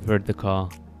 You've heard the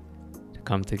call to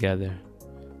come together,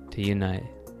 to unite,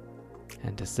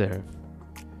 and to serve.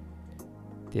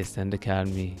 The Ascend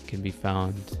Academy can be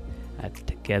found at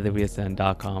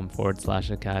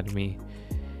togetherweascend.com/academy.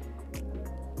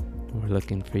 We're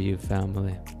looking for you,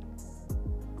 family.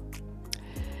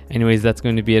 Anyways, that's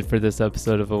going to be it for this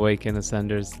episode of Awaken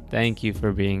Ascenders. Thank you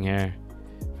for being here,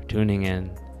 for tuning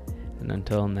in. And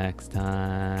until next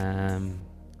time,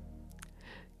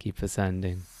 keep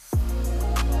ascending.